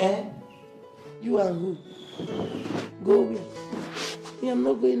places. You and who? Go away. Me, I'm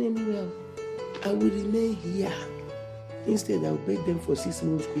not going anywhere. I will remain here. Instead, I'll beg them for 6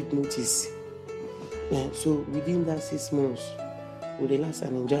 months quick notice. So within that 6 months, we'll relax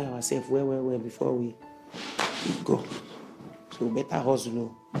and enjoy ourselves well before we go. So better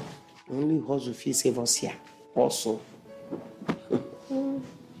hustle. Only hustle fee save us here. Also.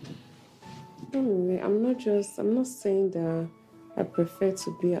 Anyway, I'm not saying that I prefer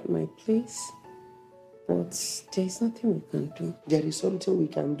to be at my place, but there is nothing we can do. There is something we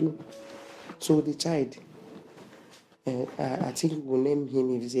can do. So the child, I think we'll name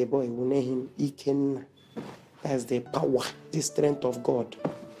him, if he's a boy, we'll name him Iken. That's the power, the strength of God.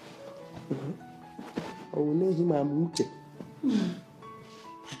 I will name him Amuche.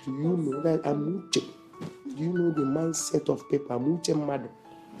 Do you know that Amuche? Do you know the mindset of people? Amuche Mado.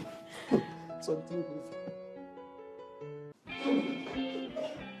 Something different.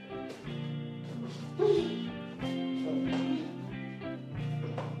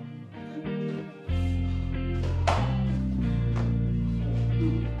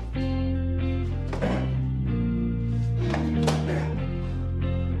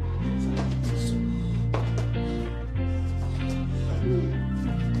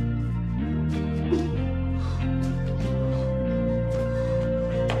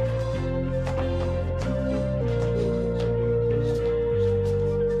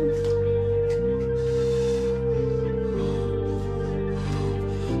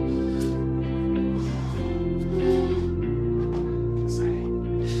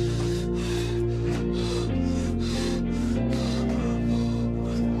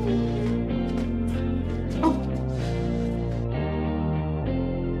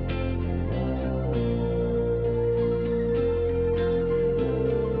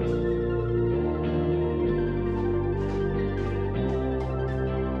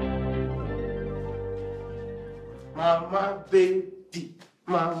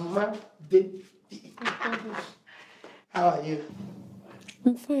 Mama, baby. How are you?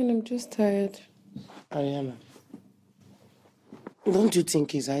 I'm fine, I'm just tired. Ariana, don't you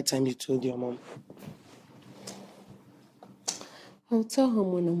think it's high time you told your mom? I'll tell her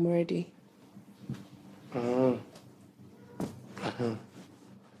when I'm ready.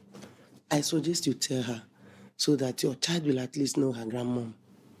 I suggest you tell her so that your child will at least know her grandmom.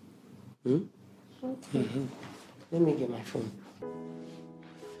 Okay. Let me get my phone.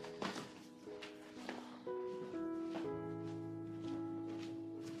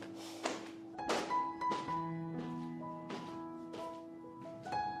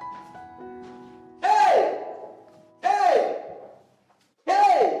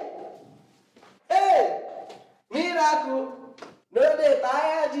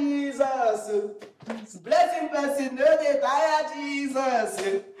 Blessing person, no they tire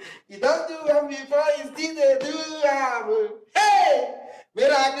Jesus. You don't do one before you still they do. Hey!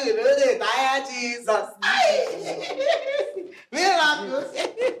 Miracle, no they tire Jesus. Miracle.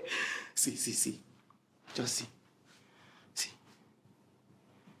 See. Just see.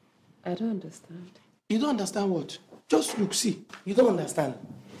 I don't understand. You don't understand what? Just look, see. You don't understand.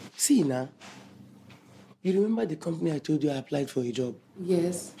 See now. You remember the company I told you I applied for a job?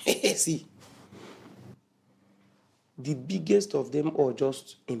 Yes. See. The biggest of them all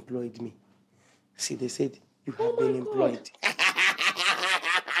just employed me. See, they said, you have been employed.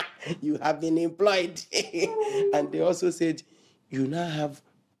 You have been employed. And they also said, you now have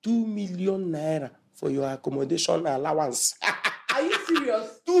 2 million naira for your accommodation allowance. Are you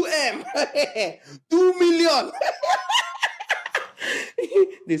serious? 2M. 2 million.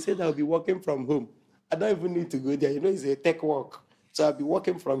 They said I'll be working from home. I don't even need to go there. You know, it's a tech work. So I'll be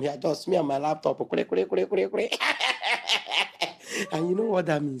working from here, just me and my laptop. And you know what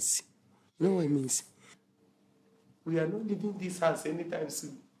that means? You know what it means? We are not leaving this house anytime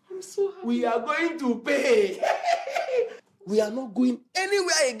soon. I'm so happy. We are going to pay. We are not going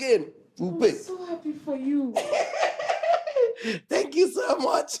anywhere again. We'll pay. I'm so happy for you. Thank you so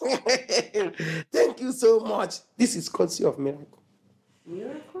much. Thank you so much. This is courtesy of Miracle.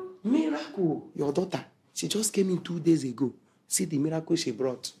 Miracle? Miracle, your daughter. She just came in 2 days ago. See the miracle she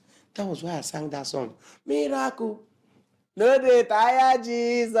brought. That was why I sang that song. Miracle. No they tire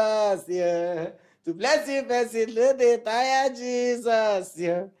Jesus, yeah. To bless you, person, no they tire Jesus,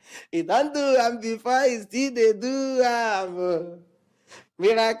 yeah. He don't do am before he still they do am.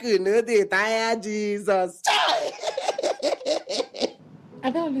 Miracle, no they tire Jesus.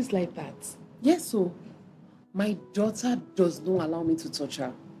 Are they always like that? Yes, so my daughter does not allow me to touch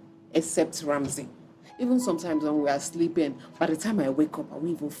her, except Ramsey. Even sometimes when we are sleeping, by the time I wake up, I won't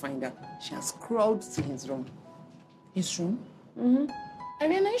even find her. She has crawled to his room. His room? Mm-hmm.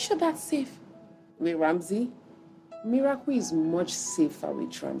 Ariana, are you sure that's safe? With Ramsey, Miracle is much safer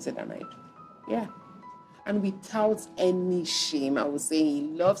with Ramsey than I do. Yeah. And without any shame, I would say he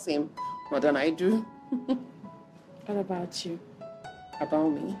loves him more than I do. What about you? About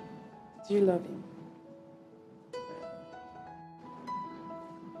me? Do you love him?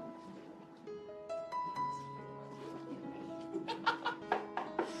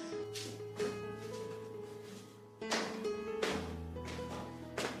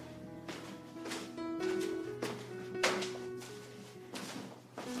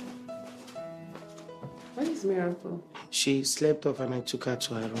 What is Miracle? She slept off and I took her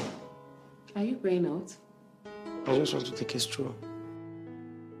to her room. Are you going out? I just want to take a stroll.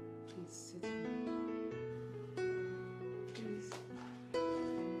 Please sit. Please.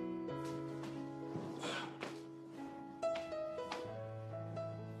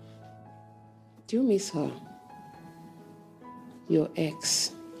 Do you miss her? Your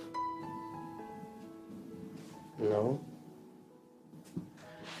ex? No.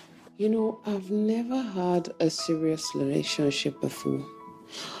 You know, I've never had a serious relationship before.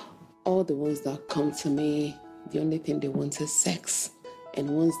 All the ones that come to me, the only thing they want is sex. And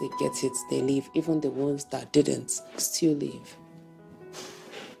once they get it, they leave. Even the ones that didn't still leave.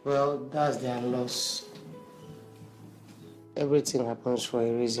 Well, that's their loss. Everything happens for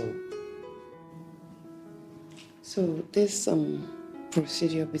a reason. So this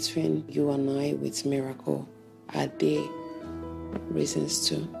procedure between you and I with Miracle, are there reasons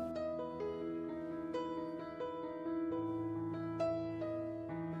too?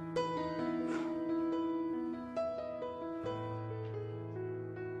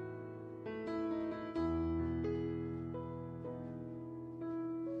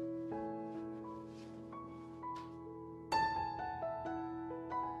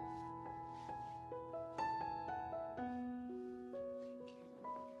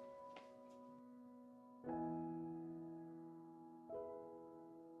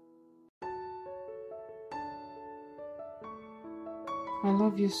 I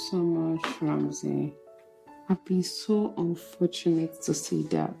love you so much, Ramsey. I've been so unfortunate to see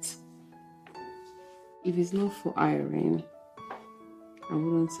that. If it's not for Irene, I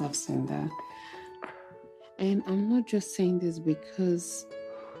wouldn't have seen that. And I'm not just saying this because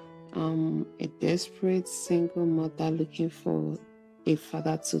I'm a desperate single mother looking for a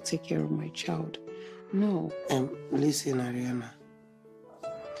father to take care of my child. No. Listen, Ariana.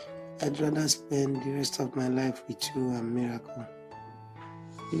 I'd rather spend the rest of my life with you and Miracle.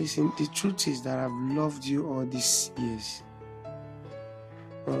 Listen, the truth is that I've loved you all these years.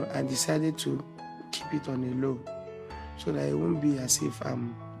 But I decided to keep it on a low so that it won't be as if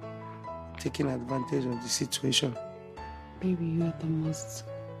I'm taking advantage of the situation. Baby, you are the most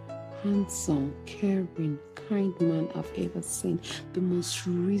handsome, caring, kind man I've ever seen. The most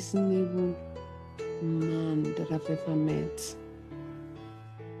reasonable man that I've ever met.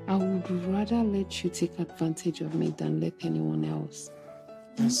 I would rather let you take advantage of me than let anyone else.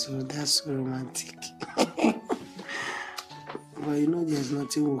 That's so romantic. But you know there's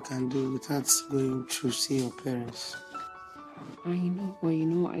nothing we can do without going to see your parents. I know, but you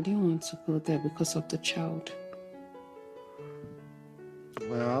know, I didn't want to go there because of the child.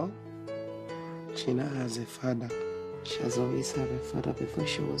 Well, she now has a father. She has always had a father before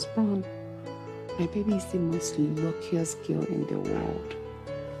she was born. My baby is the most luckiest girl in the world.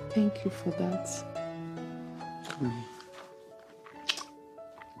 Thank you for that. Come here.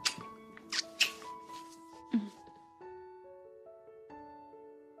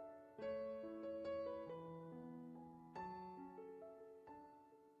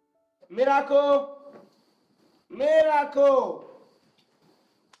 Miracle! Miracle!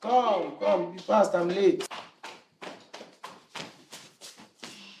 Come, be fast, I'm late.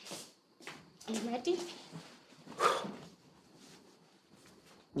 You ready?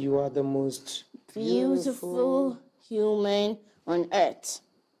 You are the most Beautiful human on earth.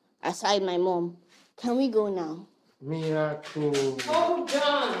 Aside my mom. Can we go now? Miracle. Hold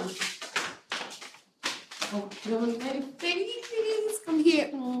on. Hold on, my baby, please come here.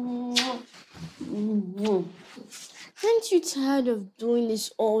 Aren't you tired of doing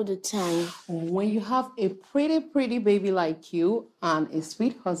this all the time? When you have a pretty baby like you and a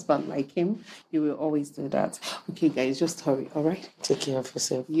sweet husband like him, you will always do that. Okay, guys, just hurry, all right? Take care of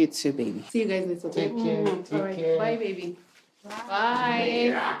yourself. You too, baby. See you guys later. Take care. All right. Care. Bye, baby. Bye.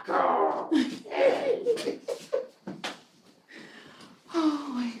 Miracle.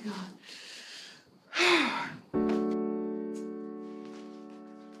 Oh, my God.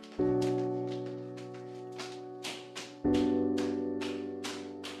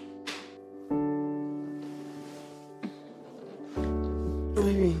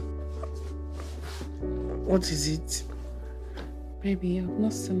 Baby, what is it? Baby, I've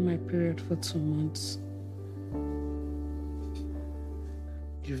not seen my period for 2 months.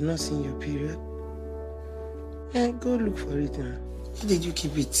 You've not seen your period? Go look for it now. Where did you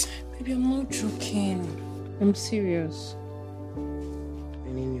keep it? Baby, I'm not joking. I'm serious.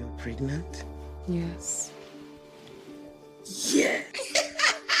 Meaning you're pregnant? Yes. Yeah!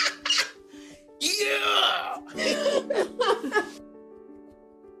 Yeah!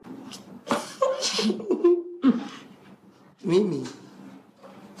 Mimi,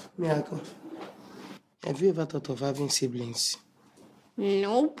 Miracle, have you ever thought of having siblings?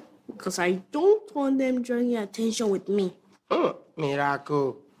 Nope, because I don't want them drawing your attention with me. Oh,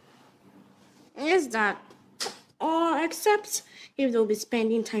 Miracle. Yes, Dad. Or except if they'll be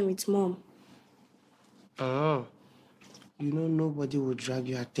spending time with Mom. Oh, you know nobody will drag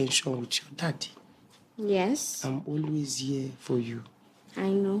your attention with your daddy. Yes. I'm always here for you. I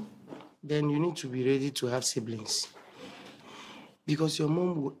know. Then you need to be ready to have siblings. Because your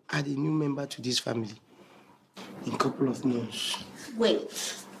mom will add a new member to this family in a couple of months.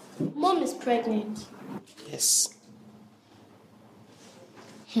 Wait. Mom is pregnant. Yes.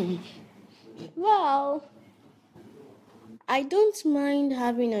 Well, I don't mind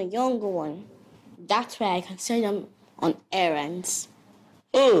having a younger one. That's why I can send them on errands.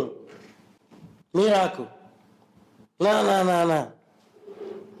 Miracle. No.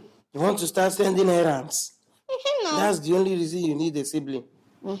 You want to start sending errands? No. That's the only reason you need a sibling.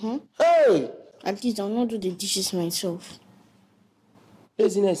 Mm-hmm. Hey! At least I'll not do the dishes myself.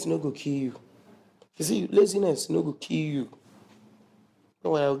 Laziness no go kill you. You see, laziness no go kill you.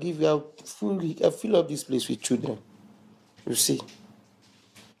 No, I'll give you, I'll fill up this place with children. You see.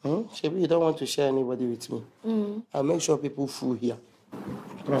 Shebi, you don't want to share anybody with me. I'll make sure people full here.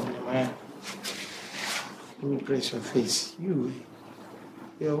 No problem, eh? Let me press your face.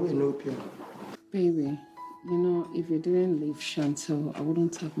 You're way no pure. Baby, you know, if you didn't leave Chantel, I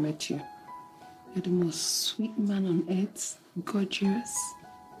wouldn't have met you. You're the most sweet man on earth. Gorgeous,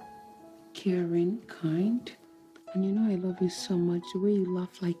 caring, kind. And you know I love you so much. The way you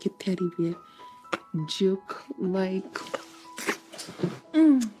laugh like a teddy bear. Joke like...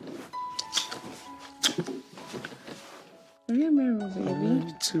 Yeah, Meryl, baby. I love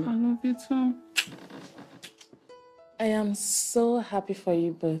you too. I love you too. I am so happy for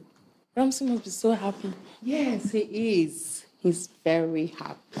you, but Ramsey must be so happy. Yes, he is. He's very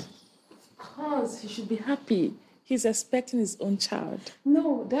happy. Because he should be happy. He's expecting his own child.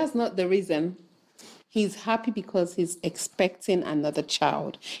 No, that's not the reason. He's happy because he's expecting another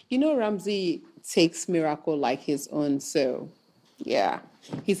child. You know, Ramsey takes Miracle like his own, so yeah,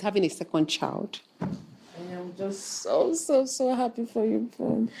 he's having a second child. I am just so happy for you,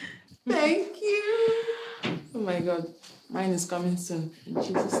 bro. Thank you. Oh my God, mine is coming soon. In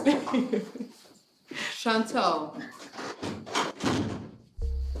Jesus' name. Chantal.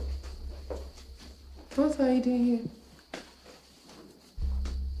 What are you doing here?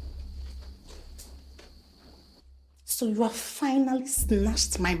 So you have finally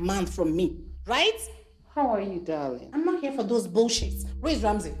snatched my man from me, right? How are you, darling? I'm not here for those bullshits. Where's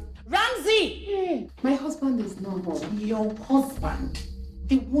Ramsey? Ramsey! Hey, my husband is not home. Your husband?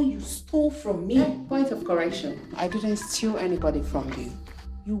 The one you stole from me? Point of correction. I didn't steal anybody from you.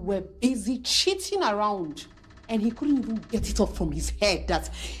 You were busy cheating around, and he couldn't even get it off from his head that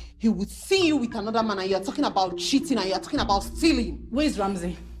he would see you with another man, and you're talking about cheating, and you're talking about stealing. Where's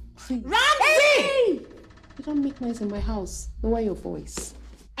Ramsey? Please. Ramsey! Hey! You don't make noise in my house. Lower your voice.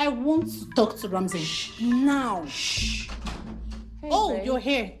 I want to talk to Ramsey. Now. Shh. Hey, Oh, babe. you're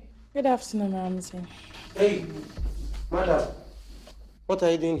here. Good afternoon, Ramsey. Hey, madam. What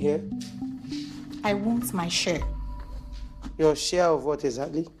are you doing here? I want my share. Your share of what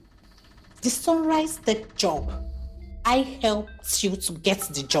exactly? The Sunrise Tech job. I helped you to get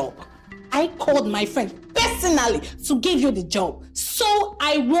the job. I called my friend personally to give you the job. So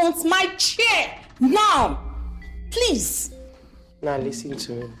I want my chair now. Please. Now listen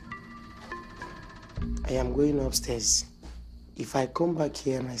to me. I am going upstairs. If I come back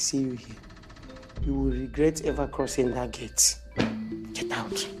here and I see you here, you will regret ever crossing that gate. Get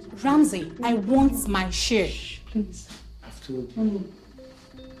out. Ramsey, I want my share. Please. I've told you.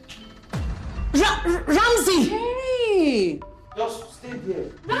 Ramsey! Hey! Just stay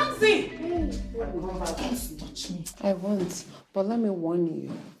there. Ramsey! Hey. Touch me. I won't, but let me warn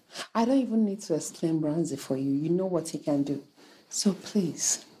you. I don't even need to explain Ramsey for you. You know what he can do. So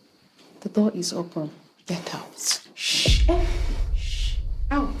please, the door is open. Get out. Shh. Shh.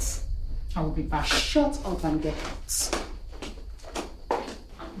 Out. I will be back. Shut up and get out. Oh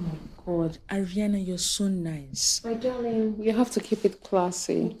my God, Ariana, you're so nice. My darling, you have to keep it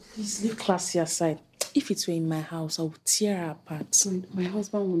classy. Please leave classy aside. If it were in my house, I would tear her apart. My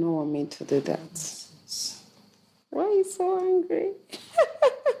husband will not want me to do that. Why are you so angry?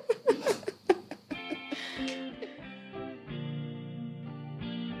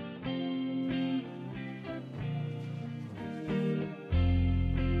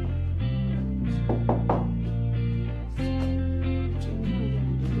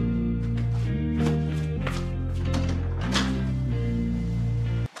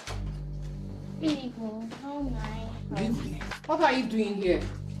 What are you doing here?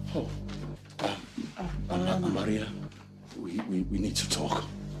 Oh, Maria, we need to talk.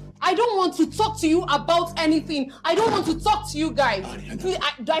 I don't want to talk to you about anything. I don't want to talk to you guys. Please,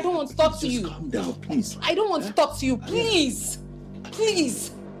 I don't want to talk to you. Calm down, please. I don't want to talk to you. Please.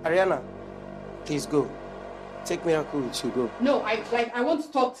 Please. Ariana, please go. Take Miracle with you, go. No, I want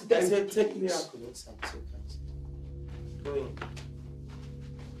to talk to them. I said take Miracle inside. Go in.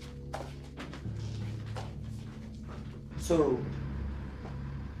 So,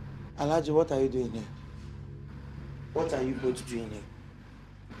 Alhaji, what are you doing here? What are you both doing here?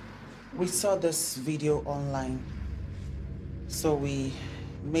 We saw this video online, so we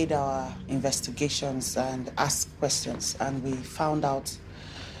made our investigations and asked questions, and we found out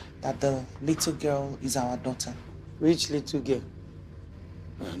that the little girl is our daughter. Which little girl?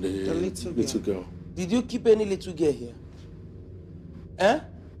 The little girl. Did you keep any little girl here? Eh?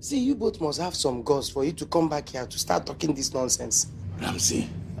 See, you both must have some guts for you to come back here to start talking this nonsense. Ramsey,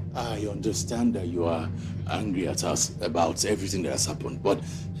 I understand that you are angry at us about everything that has happened, but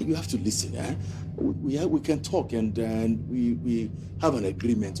you have to listen, eh? We can talk and we have an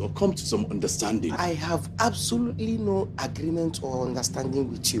agreement or come to some understanding. I have absolutely no agreement or understanding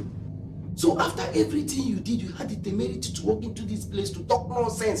with you. So after everything you did, you had the temerity to walk into this place to talk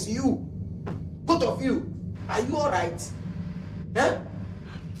nonsense. You, both of you, are you all right? Eh?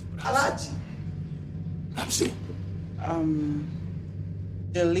 Alhaji. Ramsey.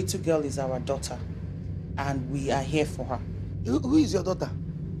 The little girl is our daughter, and we are here for her. Who is your daughter?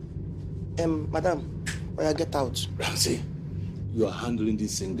 Madam, get out. Ramsey, you are handling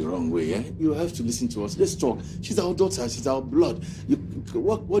this thing the wrong way, eh? You have to listen to us. Let's talk. She's our daughter. She's our blood.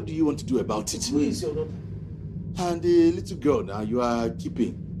 What do you want to do about it? Who is your daughter? And the little girl now you are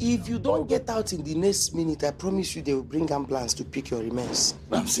keeping. If you don't get out in the next minute, I promise you they will bring ambulance to pick your remains.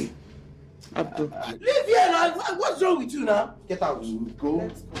 Ramsey. Abdul. Leave here now. What's wrong with you now? Get out. We'll go,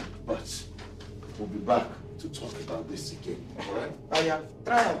 but we'll be back to talk about this again. All right?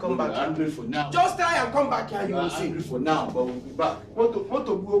 Try and come back. Angry for now. Just try and come back here. You will see. Angry for now, but we'll be back. Moto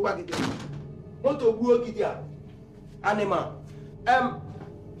buo gidia. Anima.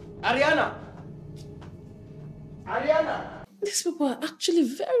 Ariana. These people are actually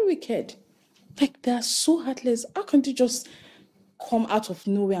very wicked. Like, they are so heartless. How can they just come out of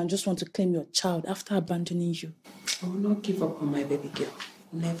nowhere and just want to claim your child after abandoning you? I will not give up on my baby girl.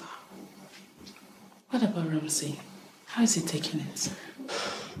 Never. What about Ramsey? How is he taking it?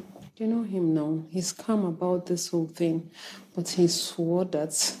 You know him now. He's calm about this whole thing, but he swore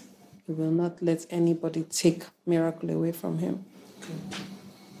that he will not let anybody take Miracle away from him.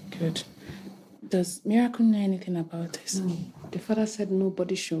 Good. Does Miracle know anything about this? No. The father said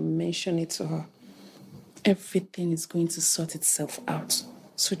nobody should mention it to her. Everything is going to sort itself out.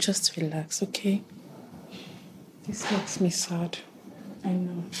 So just relax, okay? This makes me sad. I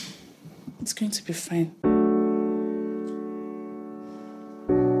know. It's going to be fine.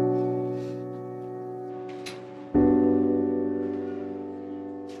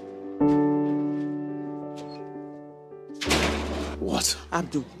 What?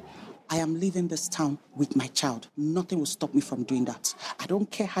 Abdul, I am leaving this town with my child. Nothing will stop me from doing that. I don't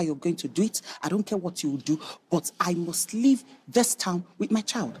care how you're going to do it. I don't care what you will do, but I must leave this town with my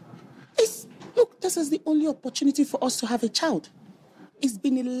child. Look, this is the only opportunity for us to have a child. It's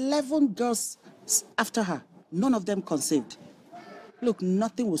been 11 girls after her. None of them conceived. Look,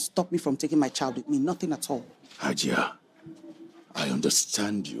 nothing will stop me from taking my child with me. Nothing at all. Hajia, I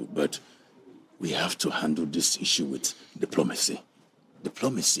understand you, but we have to handle this issue with diplomacy.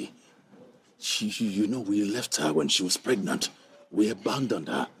 Diplomacy. You know, we left her when she was pregnant. We abandoned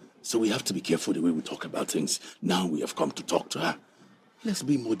her. So we have to be careful the way we talk about things. Now we have come to talk to her. Let's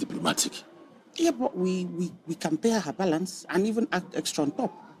be more diplomatic. Yeah, but we can pay her balance and even act extra on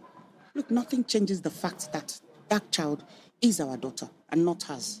top. Look, nothing changes the fact that that child is our daughter and not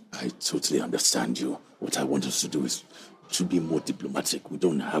hers. I totally understand you. What I want us to do is to be more diplomatic. We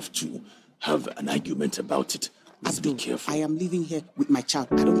don't have to have an argument about it. Let's be careful. I am living here with my child.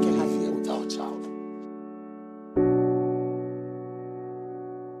 I don't care how you here with our child.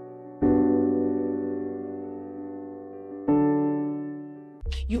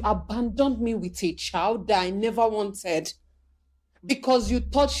 You abandoned me with a child that I never wanted because you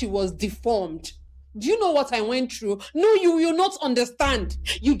thought she was deformed. Do you know what I went through? No, you will not understand.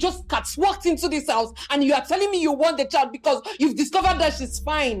 You just walked into this house and you are telling me you want the child because you've discovered that she's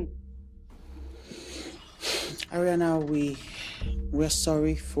fine. Ariana, we're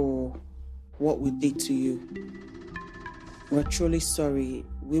sorry for what we did to you. We're truly sorry.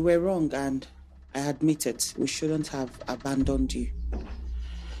 We were wrong, and I admit it. We shouldn't have abandoned you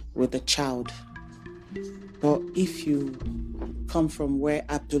with the child. But if you come from where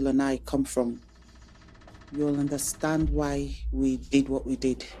Abdul and I come from, you'll understand why we did what we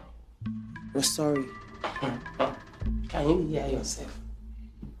did. We're sorry. Can you hear yourself?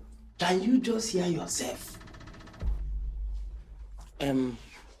 Can you just hear yourself?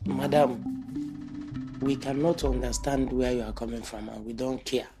 Madam, we cannot understand where you are coming from and we don't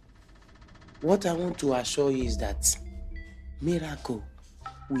care. What I want to assure you is that Miracle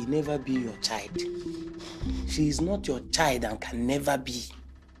will never be your child. She is not your child and can never be.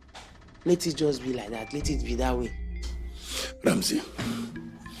 Let it just be like that. Let it be that way. Ramsey,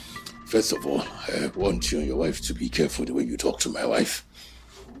 first of all, I want you and your wife to be careful the way you talk to my wife.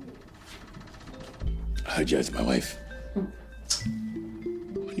 Haja is my wife.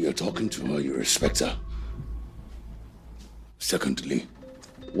 When you're talking to her, you respect her. Secondly,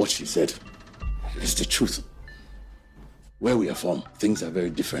 what she said is the truth. Where we are from, things are very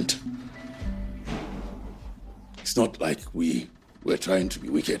different. It's not like we were trying to be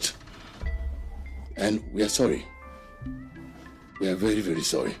wicked. And we are sorry. We are very, very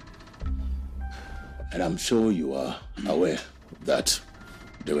sorry. And I'm sure you are aware that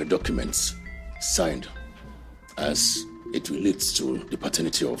there were documents signed as it relates to the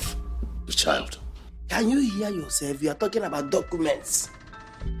paternity of the child. Can you hear yourself? You are talking about documents.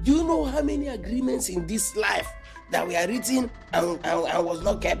 Do you know how many agreements in this life that were written and was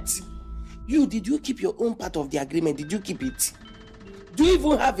not kept? Did you keep your own part of the agreement? Did you keep it? Do you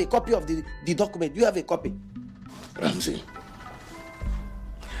even have a copy of the document? Do you have a copy? Ramsey,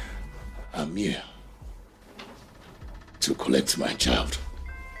 I'm here to collect my child.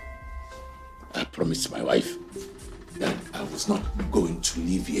 I promised my wife that I was not going to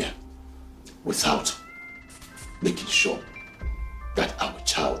leave here without making sure that our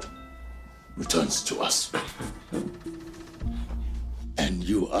child returns to us. And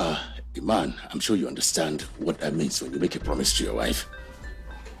you are a man. I'm sure you understand what that means when you make a promise to your wife.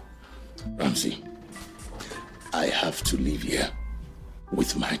 Ramsey, I have to leave here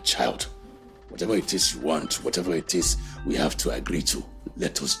with my child. Whatever it is you want, whatever it is we have to agree to,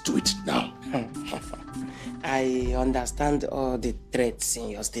 let us do it now. I understand all the threats in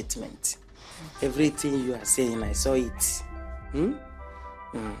your statement. Everything you are saying, I saw it.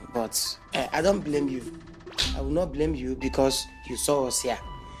 But I don't blame you. I will not blame you because you saw us here.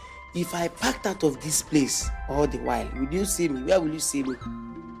 If I packed out of this place all the while, will you see me? Where will you see me?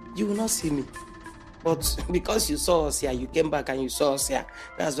 You will not see me. But because you saw us here, you came back and you saw us here.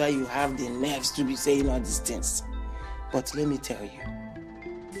 That's why you have the nerves to be saying all these things. But let me tell you,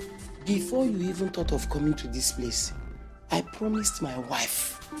 before you even thought of coming to this place, I promised my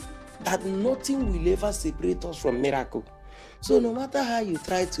wife that nothing will ever separate us from Miracle. So no matter how you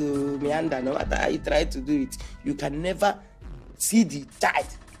try to meander, no matter how you try to do it, you can never see the child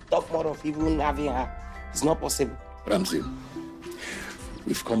talk more of even having her. It's not possible. Ramsey,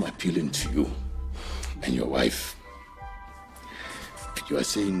 we've come appealing to you and your wife. You are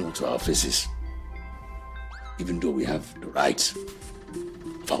saying no to our faces, even though we have the right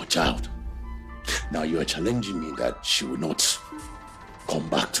for our child. Now you are challenging me that she will not come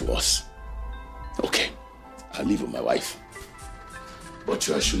back to us. Okay, I'll leave with my wife. But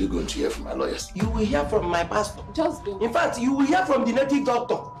you are surely going to hear from my lawyers. You will hear from my pastor. Just go. In fact, you will hear from the native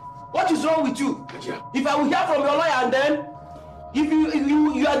doctor. What is wrong with you? Yeah. If I will hear from your lawyer and then, if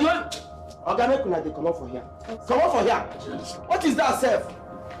you are the one... Okay, come on for here. Come on for here. What is that, self?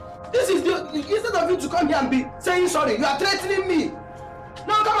 This is the... Instead of you to come here and be saying sorry, you are threatening me.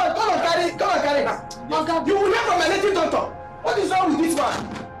 No, come on, carry her. Okay. You will hear from my native doctor. What is wrong with this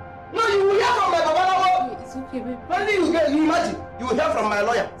man? No, you will hear from my babalawo. It's okay, baby. Only you imagine. You will hear from my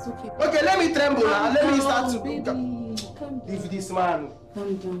lawyer. It's okay. Okay, let me tremble now. Let me start to... Baby, calm down. Leave this man.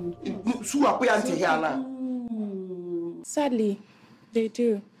 Calm down. Sadly, they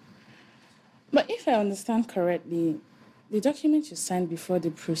do. But if I understand correctly, the document you signed before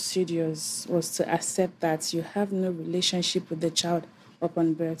the procedures was to accept that you have no relationship with the child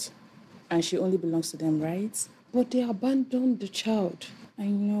upon birth, and she only belongs to them, right? But they abandoned the child. I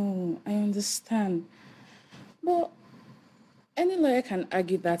know, I understand. But any lawyer can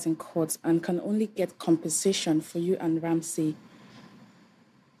argue that in court and can only get compensation for you and Ramsey.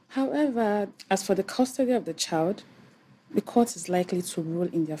 However, as for the custody of the child, the court is likely to rule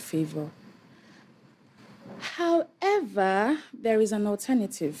in their favor. However, there is an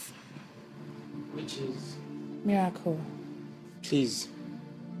alternative. Which is? Miracle. Please,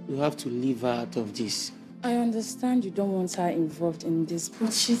 you have to leave her out of this. I understand you don't want her involved in this,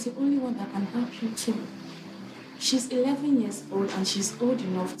 but she's the only one that can help you too. She's 11 years old and she's old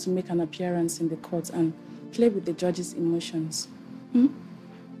enough to make an appearance in the court and play with the judge's emotions.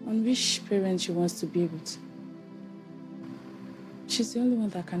 On which parent she wants to be with. She's the only one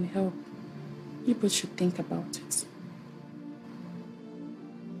that can help. You both should think about it.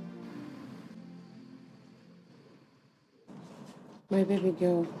 My baby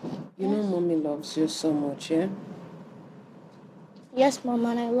girl, you know mommy loves you so much, yeah? Yes, Mom,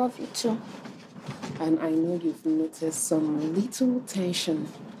 and I love you too. And I know you've noticed some little tension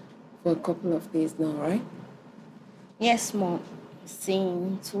for a couple of days now, right? Yes, Mom.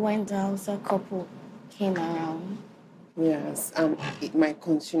 Since when the Hausa couple came around. Yes, and it might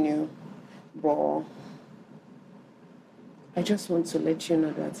continue, but I just want to let you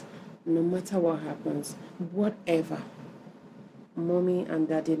know that no matter what happens, whatever, Mommy and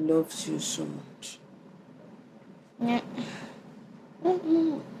Daddy loves you so much. Yeah.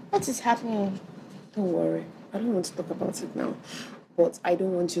 What is happening? Don't worry. I don't want to talk about it now. But I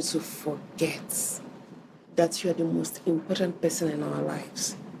don't want you to forget that you are the most important person in our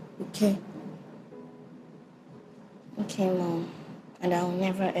lives. Okay? Okay, Mom. And I'll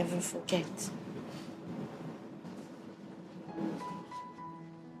never ever forget.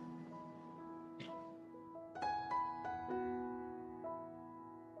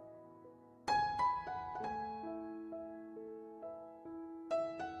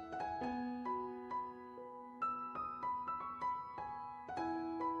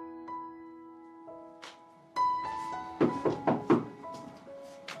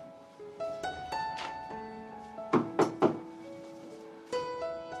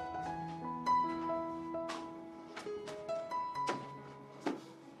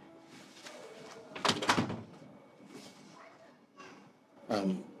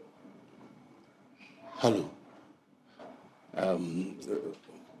 Hello.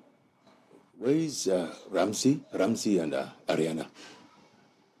 Where is Ramsey and Ariana?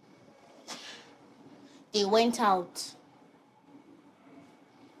 They went out.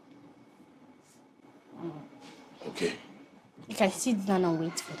 Okay. You can sit down and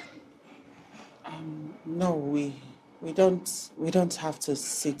wait for them. No, we don't have to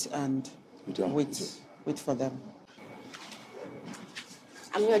sit and wait for them.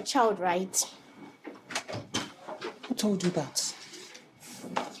 I'm your child, right? Who told you that?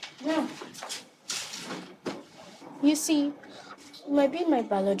 Yeah. You see, you might be my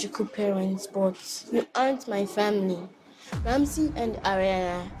biological parents, but you aren't my family. Ramsey and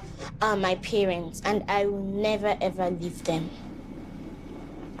Ariana are my parents, and I will never ever leave them.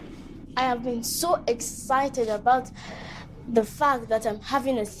 I have been so excited about the fact that I'm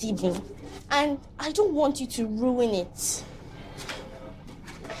having a sibling, and I don't want you to ruin it.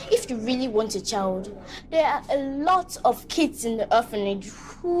 If you really want a child, there are a lot of kids in the orphanage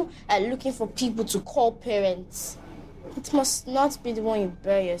who are looking for people to call parents. It must not be the one you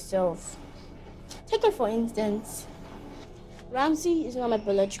bear yourself. Take it for instance. Ramsey is not my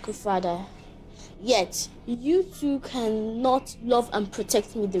biological father. Yet, you two cannot love and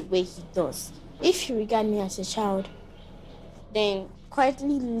protect me the way he does. If you regard me as a child, then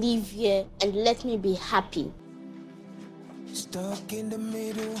quietly live here and let me be happy. Stuck in the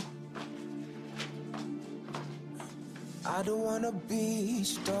middle. I don't wanna be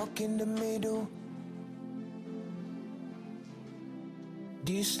stuck in the middle.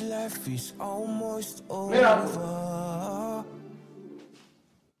 This life is almost over.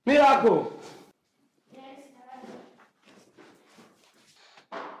 Miracle!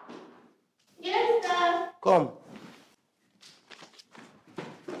 Yes, Dad. Come.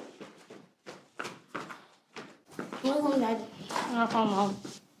 Welcome, Daddy. Welcome, Mom.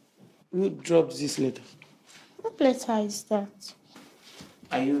 Who dropped this letter? What letter is that?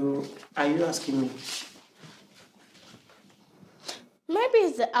 Are you asking me? Maybe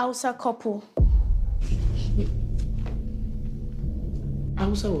it's the Hausa couple.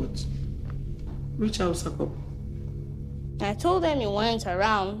 Hausa what? Which Hausa couple? I told them you went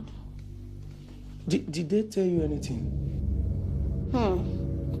around. Did they tell you anything?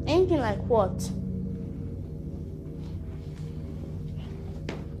 Anything like what?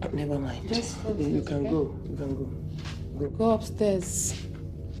 Never mind. Just go. You can go. You can go. Go upstairs.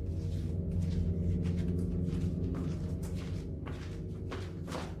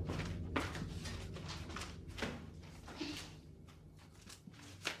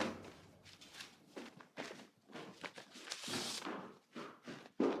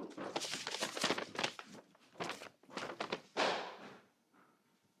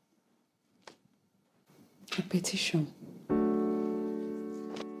 A petition.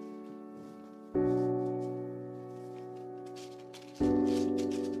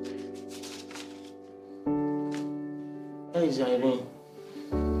 Where is Irene?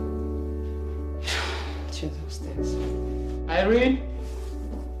 She's upstairs. Irene?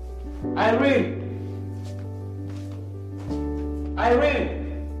 Irene? Irene?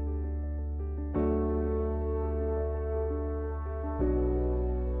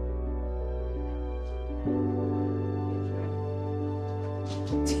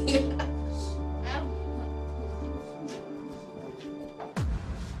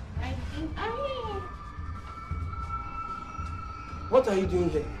 What are you doing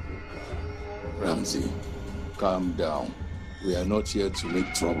here? Ramsey, calm down. We are not here to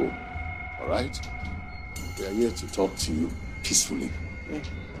make trouble, all right? We are here to talk to you peacefully.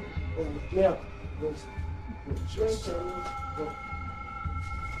 Yeah.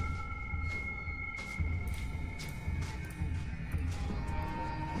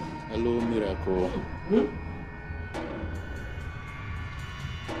 Hello, Miracle.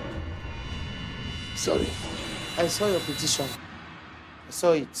 Sorry. I saw your petition. I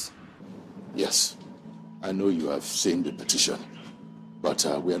saw it. Yes, I know you have seen the petition, but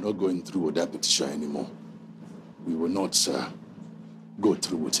we are not going through with that petition anymore. We will not go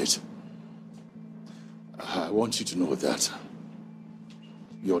through with it. I want you to know that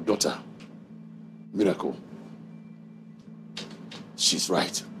your daughter, Miracle, she's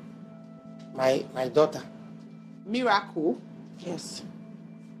right. My daughter. Miracle? Yes.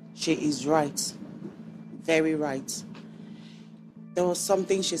 She is right. Very right. There was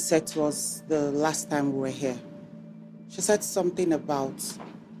something she said to us the last time we were here. She said something about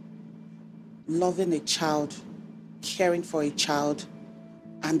loving a child, caring for a child,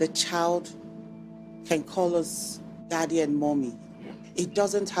 and the child can call us daddy and mommy. It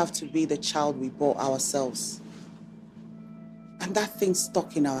doesn't have to be the child we bore ourselves. And that thing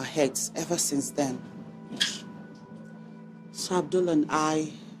stuck in our heads ever since then. So Abdul and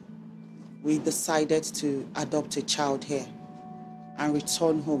I, we decided to adopt a child here and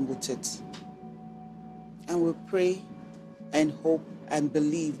return home with it. And we pray and hope and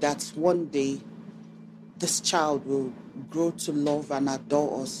believe that one day this child will grow to love and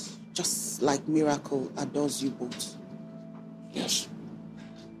adore us, just like Miracle adores you both. Yes.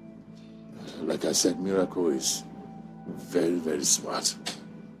 Like I said, Miracle is very, very smart.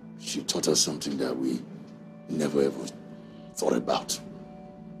 She taught us something that we never ever thought about.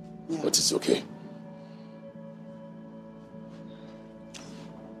 Yeah. But it's okay.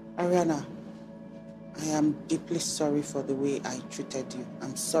 Ariana, I am deeply sorry for the way I treated you.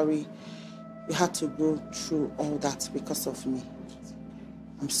 I'm sorry you had to go through all that because of me.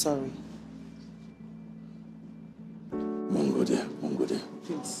 I'm sorry. Mongode.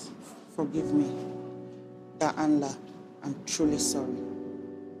 Please, forgive me. Anla, I'm truly sorry.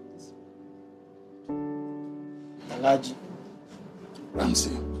 Alaji.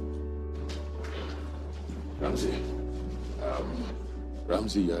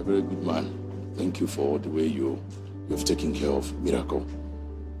 Ramsey, you are a very good man. Thank you for the way you've taken care of Miracle.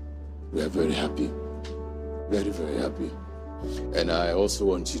 We are very happy. Very, very happy. And I also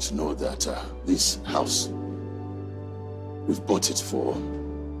want you to know that this house, we've bought it for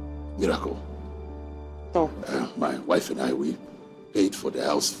Miracle. Oh. My wife and I, we paid for the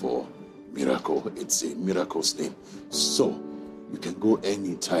house for Miracle. It's a Miracle's name. So you can go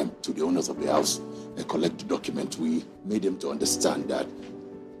anytime to the owners of the house and collect the document. We made them to understand that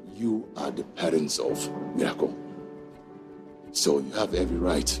you are the parents of Miracle. So you have every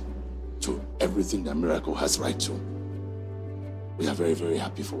right to everything that Miracle has right to. We are very, very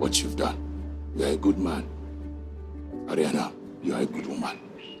happy for what you've done. You are a good man. Ariana, you are a good woman.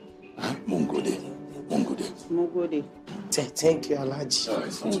 Mongode. Thank you, Alaji.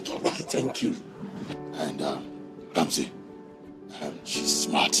 Thank you. And Ramsey, she's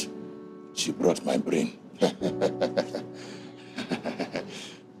smart. She brought my brain.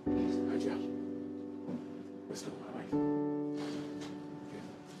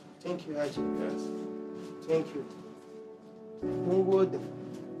 Thank you, Haji. Yes. Thank you. Nollywood.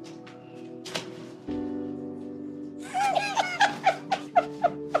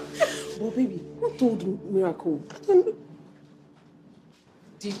 But baby, who told Miracle?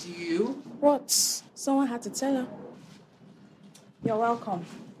 Did you? What? Someone had to tell her. You're welcome.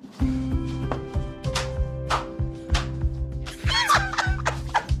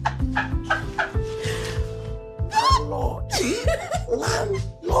 Landlord.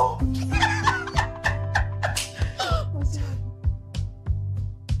 Landlord. What's that?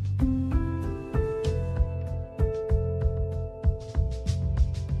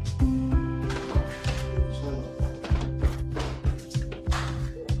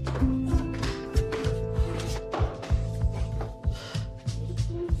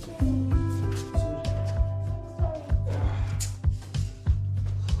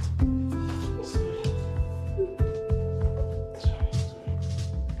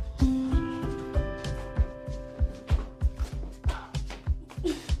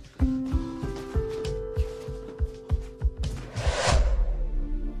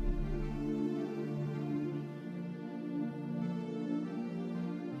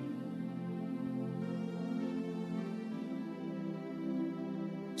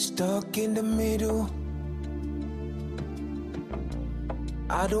 Stuck in the middle.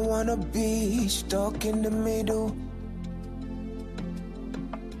 I don't wanna be stuck in the middle.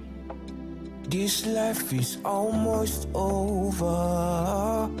 This life is almost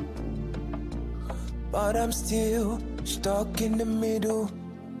over, but I'm still stuck in the middle.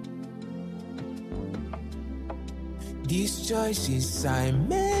 These choices I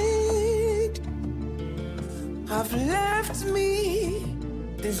made have left me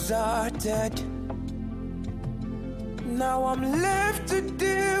deserted. Now I'm left to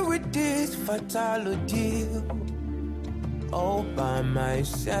deal with this fatal ordeal all by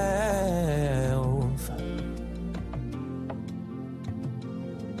myself.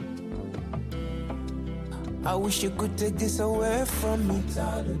 I wish you could take this away from me.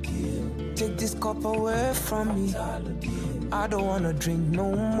 Take this cup away from me. I don't wanna drink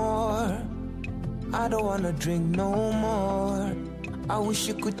no more. I don't wanna drink no more. I wish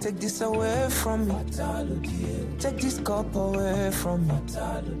you could take this away from me. Take this cup away from me.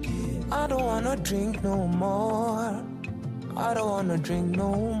 I don't wanna drink no more. I don't wanna drink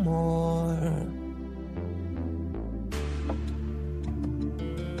no more.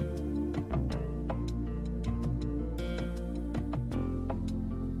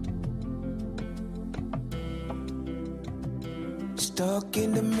 Stuck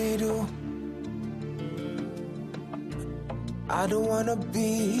in the middle. I don't wanna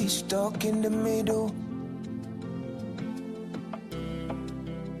be stuck in the middle.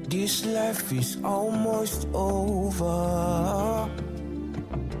 This life is almost over,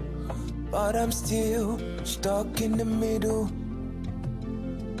 but I'm still stuck in the middle.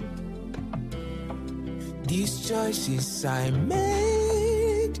 These choices I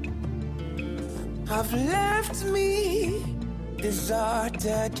made have left me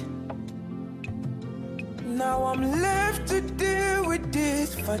deserted. Now I'm left to deal with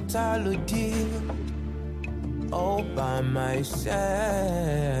this fatal ordeal all by myself.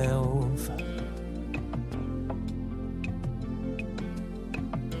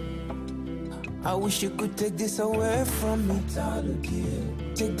 I wish you could take this away from me.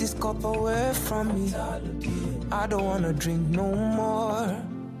 Take this cup away from me. I don't wanna drink no more.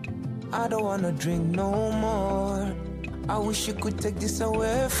 I don't wanna drink no more. I wish you could take this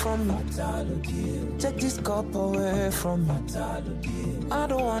away from me. Take this cup away from me. I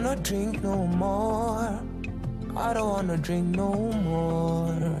don't wanna drink no more. I don't wanna drink no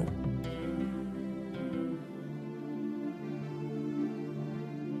more.